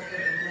about the.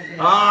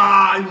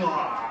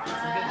 Ah, It's a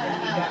good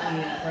thing you got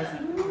me a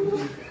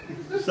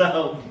present.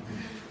 so,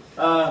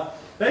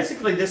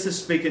 basically, this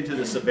is speaking to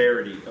the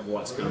severity of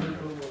what's coming.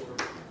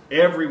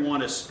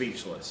 Everyone is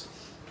speechless.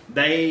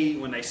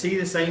 When they see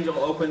this angel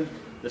open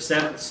the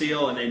seventh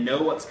seal and they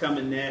know what's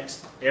coming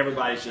next,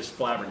 everybody's just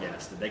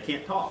flabbergasted. They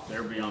can't talk.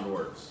 They're beyond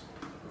words.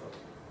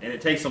 And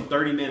it takes them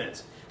 30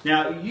 minutes.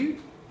 Now,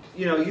 you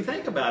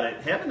think about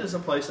it. Heaven is a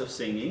place of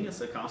singing. It's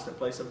a constant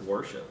place of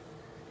worship.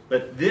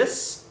 But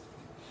this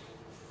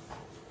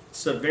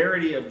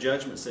severity of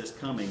judgments that's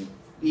coming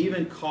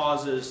even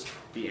causes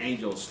the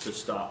angels to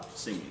stop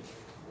singing.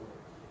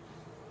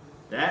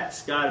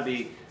 That's got to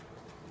be...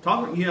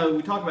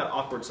 we talk about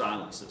awkward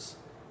silences.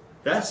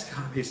 That's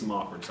got to be some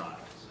awkward silence.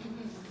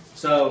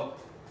 So,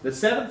 the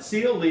seventh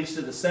seal leads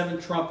to the seven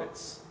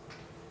trumpets.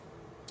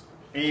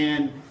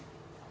 And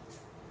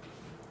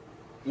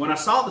when I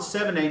saw the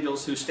seven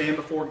angels who stand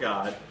before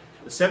God,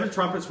 the seven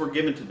trumpets were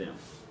given to them.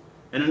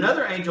 And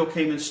another angel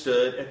came and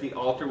stood at the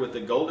altar with the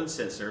golden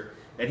censer,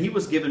 and he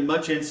was given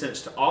much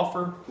incense to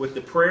offer with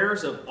the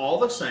prayers of all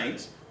the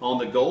saints on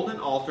the golden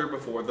altar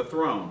before the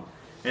throne.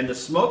 And the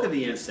smoke of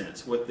the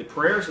incense with the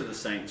prayers of the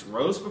saints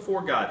rose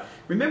before God.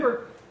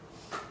 Remember,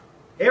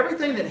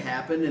 everything that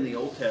happened in the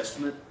Old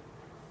Testament,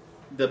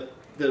 the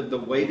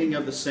waving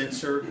of the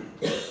censer,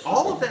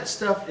 all of that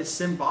stuff is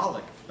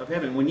symbolic of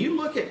heaven. When you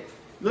look at,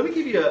 let me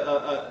give you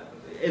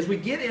as we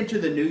get into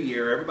the new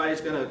year,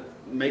 everybody's going to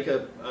make I'm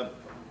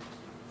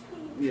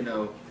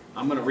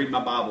going to read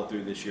my Bible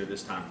through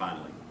this time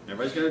finally.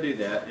 Everybody's going to do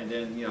that, and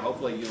then,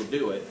 hopefully you'll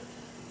do it,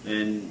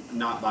 and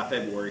not by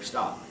February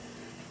stop.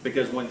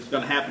 Because what's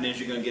going to happen is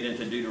you're going to get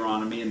into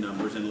Deuteronomy and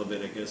Numbers and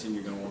Leviticus, and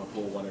you're going to want to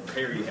pull whatever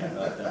hair you have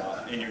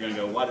out, and you're going to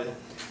go,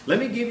 let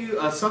me give you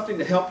something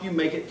to help you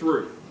make it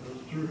through.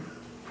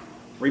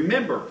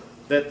 Remember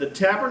that the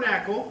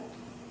tabernacle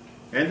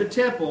and the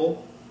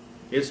temple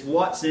is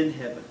what's in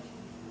heaven.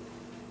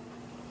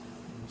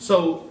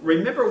 So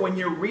remember when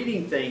you're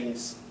reading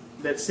things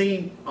that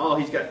seem,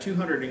 he's got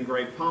 200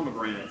 engraved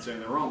pomegranates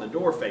and they're on the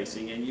door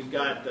facing, and you've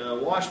got a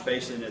wash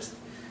basin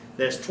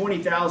that's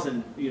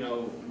 20,000,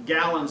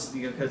 gallons,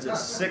 because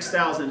it's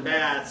 6,000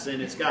 baths,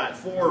 and it's got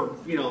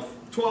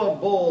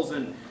 12 bulls,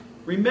 and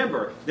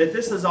remember that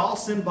this is all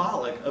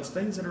symbolic of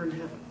things that are in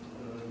heaven.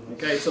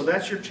 Okay, so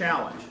that's your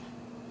challenge.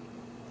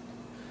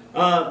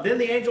 Then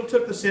the angel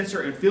took the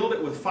censer and filled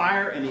it with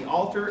fire and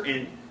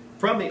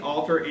from the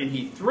altar, and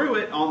he threw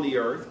it on the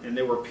earth, and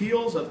there were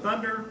peals of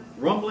thunder,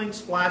 rumblings,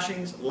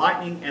 flashings,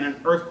 lightning, and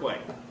an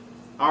earthquake.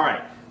 All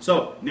right.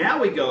 So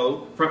now we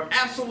go from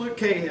absolute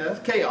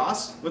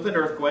chaos with an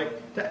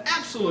earthquake to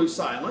absolute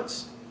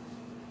silence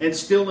and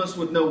stillness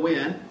with no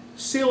wind,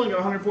 sealing of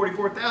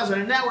 144,000,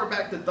 and now we're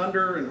back to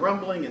thunder and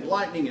rumbling and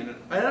lightning and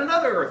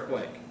another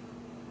earthquake.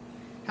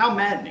 How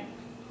maddening.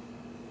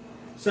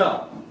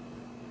 So,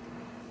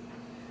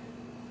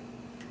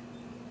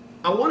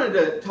 I wanted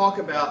to talk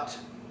about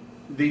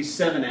these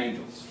seven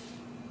angels.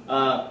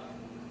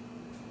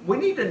 We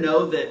need to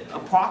know that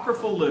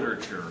apocryphal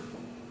literature,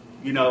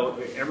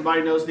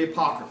 everybody knows the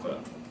Apocrypha.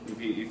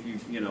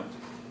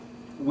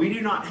 We do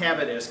not have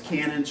it as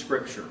canon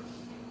scripture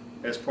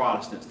as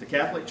Protestants. The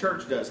Catholic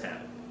Church does have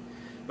it.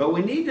 But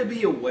we need to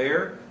be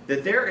aware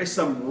that there is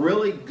some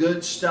really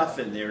good stuff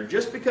in there.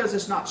 Just because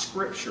it's not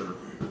scripture,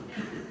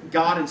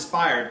 God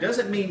inspired,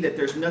 doesn't mean that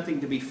there's nothing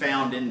to be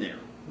found in there.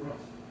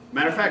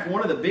 Matter of fact,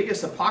 one of the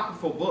biggest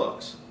apocryphal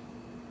books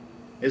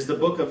is the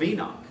book of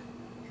Enoch,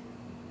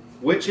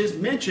 which is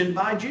mentioned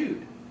by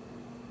Jude.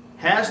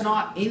 Has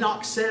not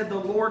Enoch said the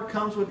Lord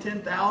comes with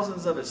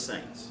 10,000s of his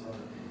saints?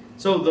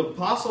 So the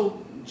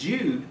apostle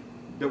Jude,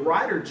 the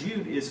writer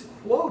Jude, is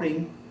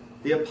quoting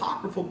the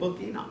apocryphal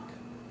book Enoch,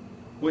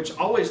 which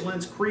always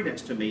lends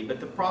credence to me, but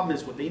the problem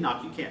is with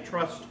Enoch, you can't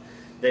trust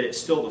that it's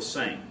still the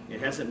same. It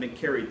hasn't been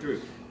carried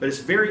through. But it's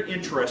very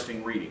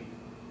interesting reading.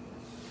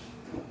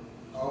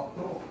 I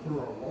thought for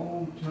a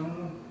long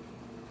time,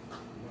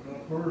 when I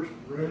first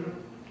read it,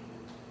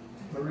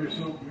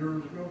 30-something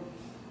years ago,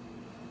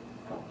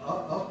 I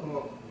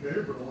thought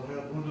Gabriel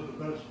had one of the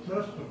best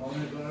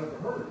testimonies I ever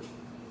heard.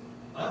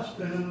 I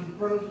stand in the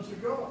presence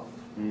of God.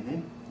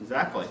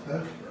 Exactly.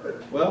 That's great.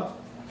 Well,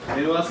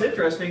 what's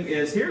interesting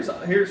is here's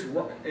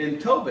in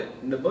Tobit,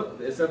 in the book,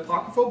 it's an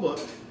apocryphal book.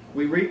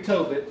 We read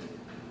Tobit.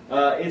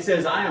 It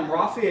says, I am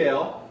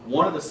Raphael,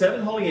 one of the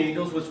seven holy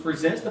angels, which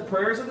presents the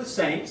prayers of the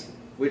saints,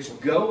 which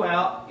go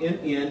out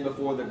in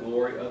before the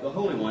glory of the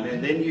Holy One.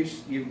 And then you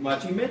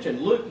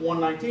mentioned Luke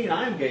 1:19,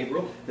 I am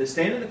Gabriel, that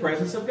stand in the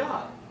presence of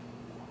God.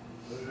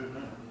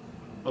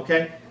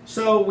 Okay,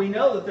 so we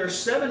know that there's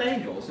seven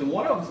angels, and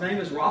one of them's name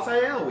is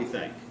Raphael, we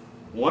think.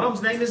 One of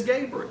them's name is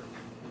Gabriel.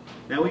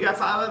 Now we got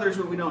 5 others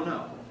that we don't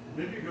know.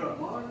 Then you got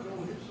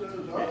Michael, he says,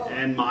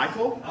 And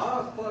Michael?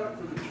 I fight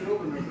for the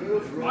children of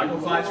Israel. Michael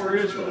fights for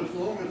Israel. As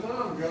long as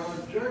I'm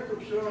God,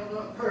 Jacob shall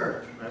not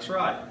perish. That's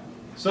right.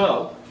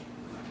 So,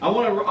 I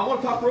want to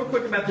talk real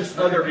quick about this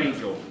other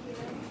angel.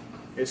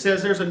 It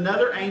says there's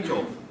another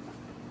angel.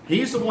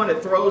 He's the one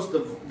that throws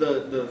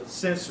the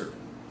censer.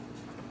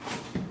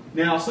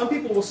 Now, some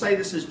people will say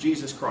this is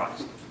Jesus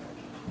Christ,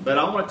 but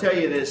I want to tell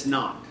you that it's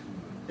not.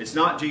 It's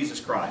not Jesus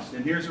Christ.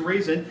 And here's the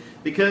reason,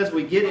 because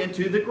we get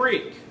into the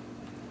Greek.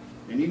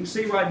 And you can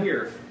see right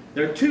here,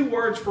 there are two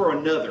words for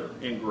another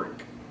in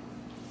Greek.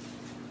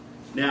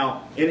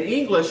 Now, in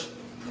English,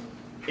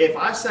 if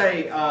I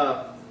say,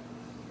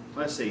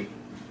 let's see,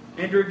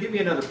 Andrew, give me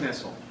another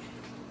pencil.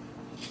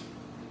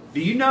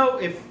 Do you know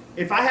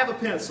if I have a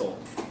pencil,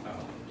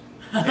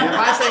 and if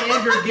I say,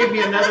 Andrew, give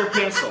me another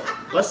pencil,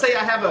 let's say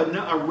I have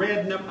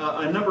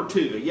a number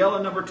 2, a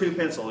yellow number 2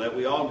 pencil that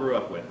we all grew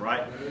up with,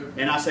 right?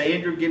 And I say,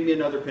 Andrew, give me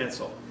another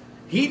pencil.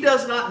 He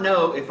does not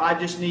know if I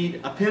just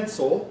need a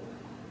pencil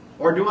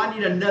or do I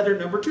need another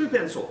number 2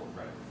 pencil.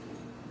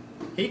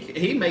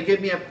 He may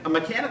give me a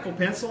mechanical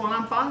pencil and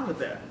I'm fine with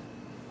that.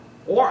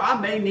 Or I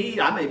may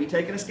be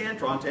taking a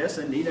Scantron test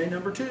and need a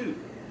number 2,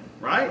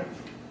 right?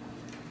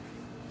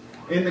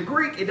 In the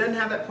Greek, it doesn't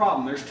have that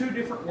problem. There's two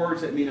different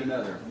words that mean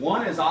another.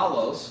 One is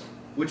allos,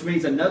 which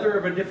means another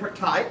of a different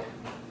type.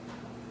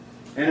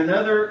 And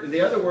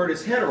the other word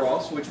is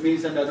heteros, which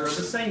means another of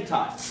the same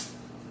type.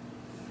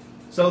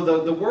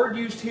 So the word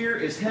used here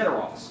is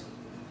heteros.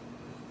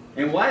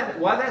 And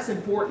why that's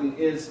important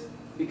is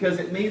because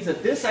it means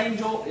that this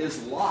angel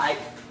is like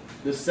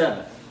the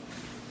seventh.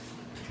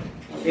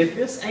 If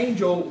this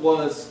angel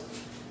was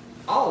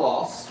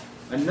allos,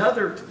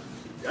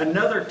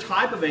 another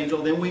type of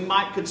angel, then we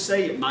could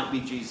say it might be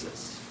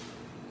Jesus.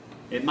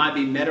 It might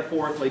be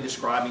metaphorically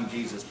describing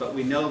Jesus, but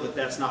we know that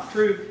that's not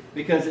true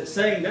because it's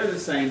saying they're the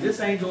same. This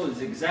angel is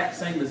the exact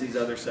same as these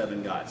other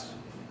 7 guys.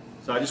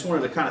 So I just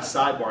wanted to kind of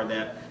sidebar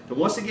that to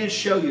once again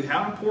show you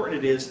how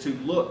important it is to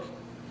look,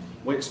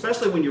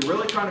 especially when you're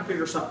really trying to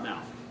figure something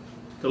out,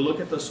 to look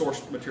at the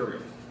source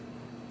material.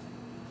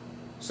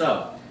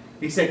 So,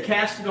 he said,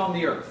 cast it on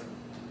the earth.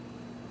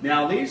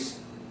 Now these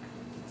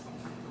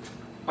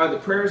are the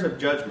prayers of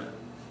judgment.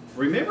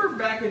 Remember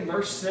back in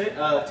verse 10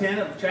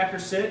 of chapter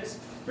 6?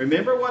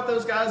 Remember what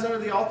those guys under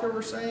the altar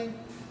were saying?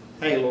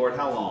 Hey Lord,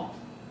 how long?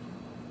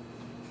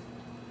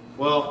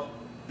 Well,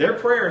 their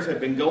prayers have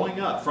been going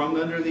up from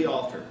under the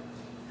altar.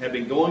 Have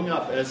been going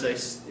up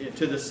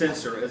to the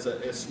censer as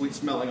a sweet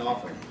smelling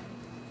offering.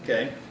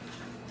 Okay?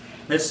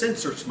 As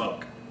censer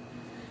smoke.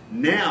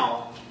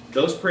 Now,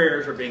 those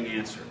prayers are being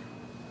answered.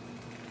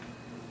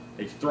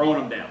 They've thrown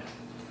them down.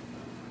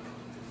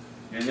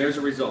 And there's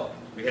a result.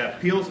 We have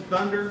peals of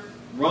thunder,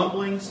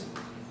 rumblings,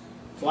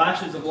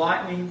 flashes of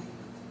lightning,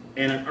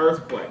 and an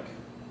earthquake.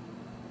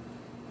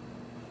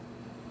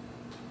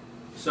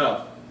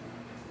 So,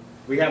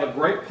 we have a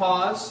great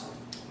pause,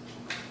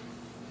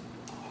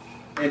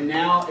 and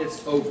now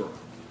it's over.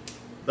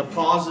 The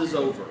pause is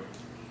over.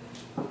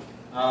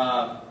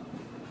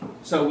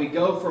 So we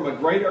go from a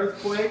great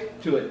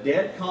earthquake to a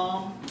dead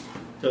calm,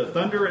 to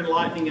thunder and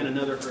lightning and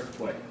another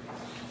earthquake.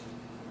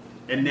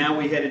 And now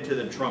we head into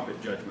the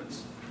trumpet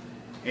judgments.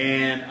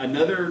 And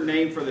another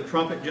name for the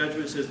trumpet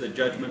judgments is the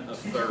judgment of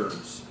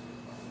thirds.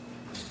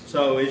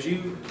 So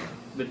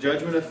the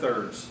judgment of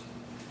thirds.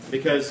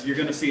 Because you're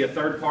going to see a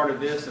third part of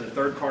this and a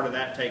third part of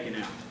that taken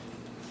out.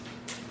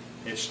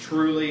 It's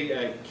truly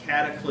a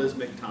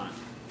cataclysmic time.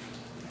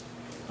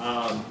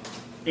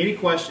 Any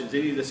questions,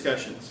 any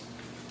discussions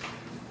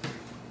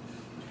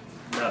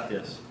about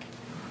this?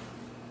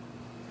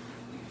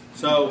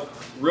 So,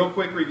 real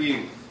quick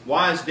review.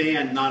 Why is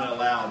Dan not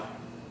allowed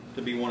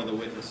to be one of the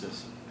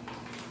witnesses?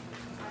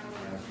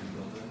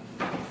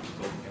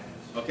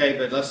 Okay,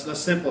 but let's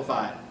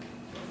simplify it.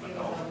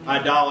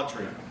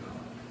 Idolatry.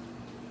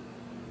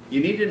 You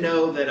need to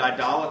know that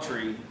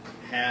idolatry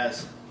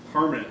has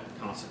permanent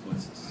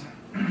consequences.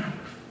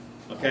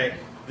 Okay,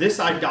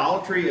 this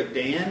idolatry of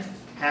Dan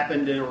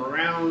happened in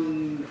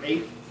around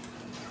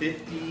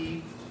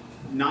 850,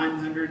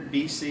 900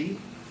 BC.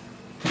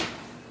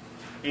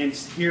 And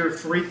here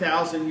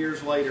 3,000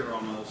 years later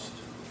almost,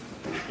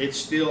 it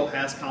still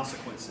has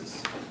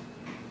consequences.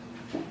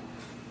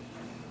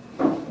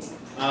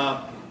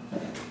 I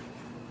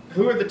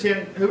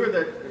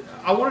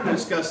wanted to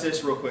discuss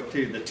this real quick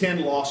too, the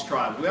 10 lost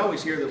tribes. We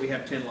always hear that we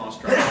have 10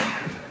 lost tribes.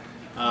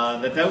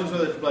 Those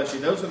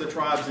are the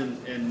tribes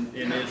in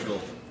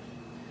Israel.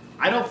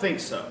 I don't think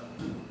so.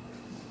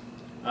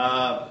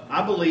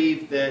 I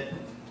believe that,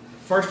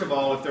 first of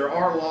all, if there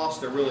are lost,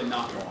 they're really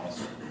not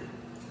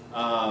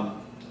lost.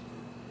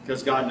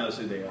 Because God knows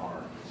who they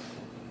are.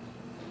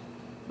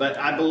 But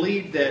I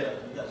believe that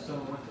You got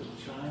some went to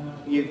China.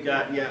 you've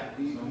got,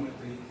 Some went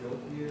to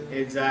Ethiopia.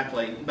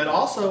 exactly. But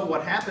also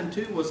what happened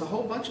too was a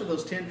whole bunch of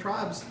those 10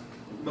 tribes,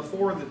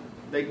 before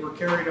they were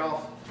carried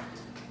off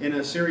in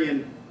a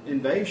Syrian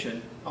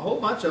invasion, a whole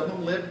bunch of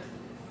them lived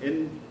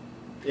in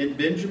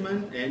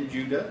Benjamin and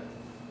Judah.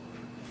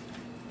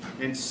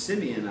 And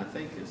Simeon, I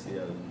think, is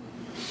the other one.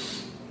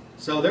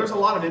 So there's a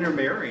lot of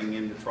intermarrying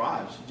in the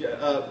tribes.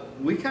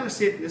 We kind of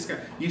see it in this kind.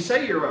 You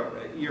say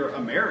you're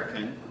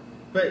American,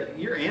 but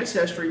your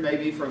ancestry may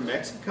be from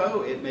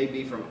Mexico. It may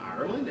be from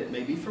Ireland. It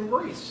may be from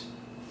Greece.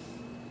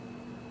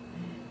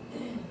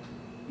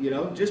 You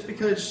know, just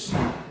because.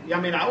 I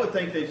mean, I would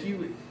think that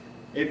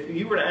If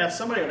you were to ask,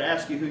 somebody would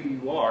ask you who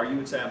you are, you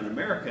would say I'm an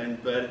American,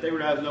 but if they were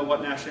to know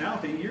what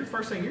nationality, your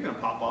first thing you're going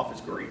to pop off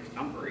is Greek.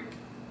 I'm Greek.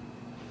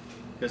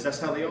 Because that's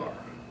how they are.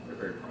 They're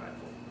very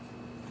prideful.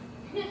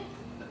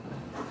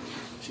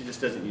 She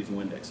just doesn't use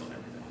Windex on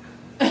everything.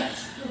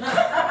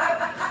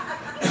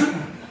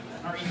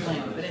 Or eat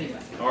lamb, but anyway.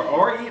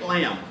 Or eat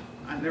lamb.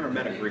 I've never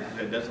met a Greek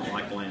that doesn't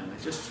like lamb.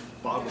 It just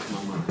boggles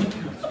my mind.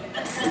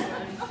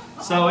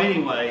 So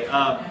anyway,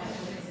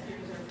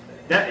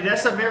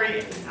 that's a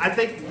very, I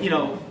think, you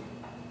know,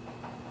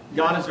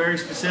 God is very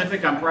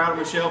specific. I'm proud of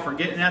Michelle for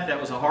getting that. That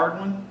was a hard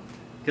one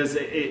because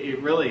it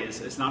really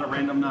is. It's not a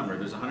random number.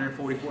 There's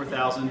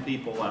 144,000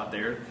 people out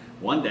there.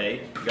 One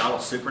day, God will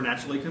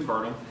supernaturally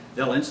convert them.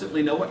 They'll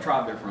instantly know what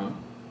tribe they're from.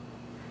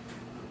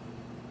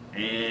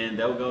 And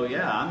they'll go,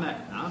 yeah,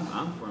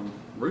 I'm from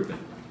Reuben.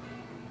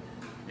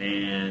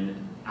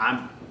 And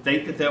I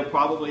think that they'll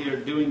probably are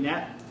doing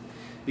that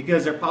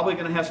because they're probably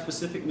going to have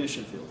specific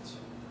mission fields.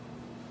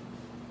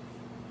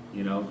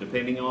 You know,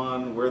 depending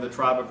on where the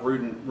tribe of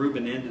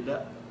Reuben ended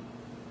up,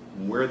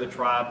 and where the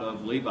tribe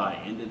of Levi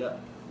ended up.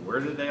 Where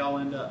did they all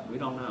end up? We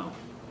don't know.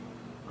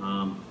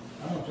 I know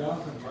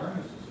Jonathan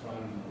Furnace is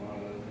finding a lot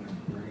of it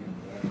and bringing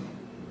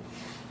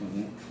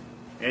it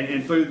back.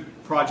 And through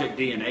Project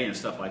DNA and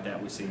stuff like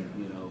that, we see,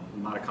 you know,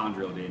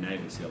 mitochondrial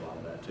DNA, we see a lot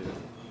of that too.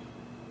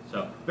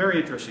 So,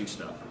 very interesting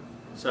stuff.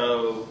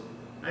 So,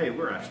 hey,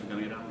 we're actually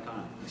going to get out of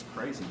time. It's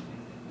crazy.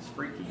 It's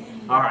freaky.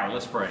 All right,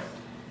 let's pray.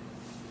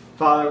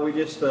 Father, we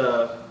just,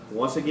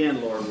 once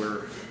again, Lord,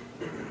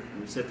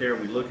 we sit there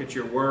and we look at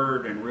your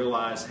word and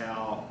realize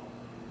how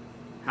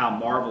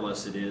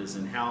marvelous it is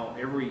and how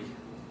every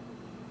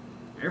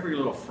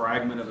little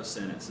fragment of a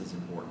sentence is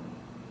important.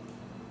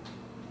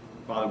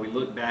 Father, we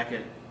look back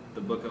at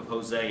the book of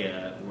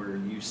Hosea where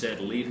you said,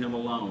 leave him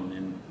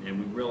alone, and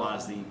we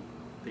realize the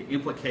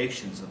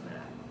implications of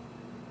that.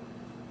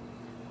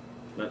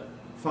 But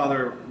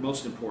Father,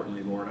 most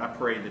importantly, Lord, I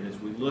pray that as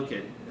we look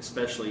at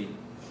especially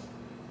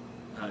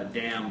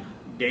Dan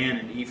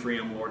and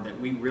Ephraim, Lord, that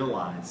we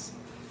realize,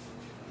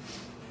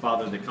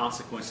 Father, the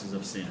consequences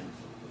of sin.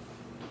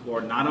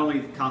 Lord, not only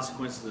the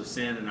consequences of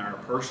sin in our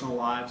personal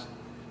lives,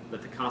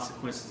 but the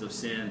consequences of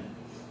sin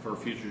for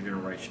future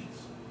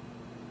generations.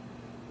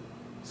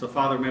 So,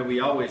 Father, may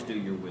we always do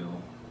your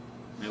will.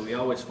 May we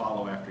always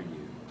follow after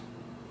you.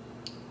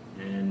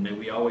 And may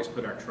we always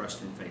put our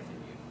trust and faith in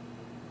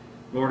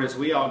you. Lord, as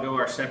we all go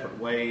our separate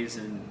ways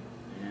and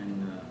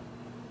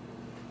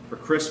for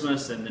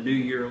Christmas and the new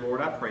year,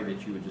 Lord, I pray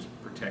that you would just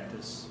protect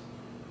us,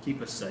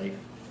 keep us safe.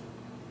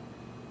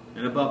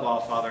 And above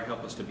all, Father,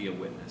 help us to be a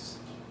witness.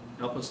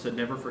 Help us to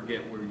never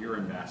forget we're your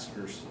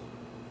ambassadors,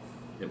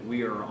 that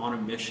we are on a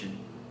mission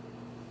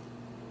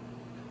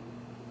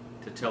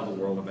to tell the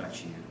world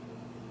about you.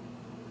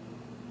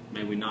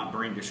 May we not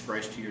bring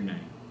disgrace to your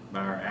name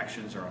by our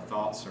actions or our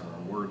thoughts or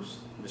our words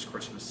this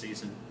Christmas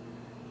season,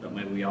 but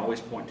may we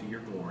always point to your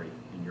glory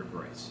and your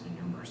grace and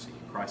your mercy.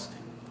 In Christ's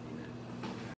name.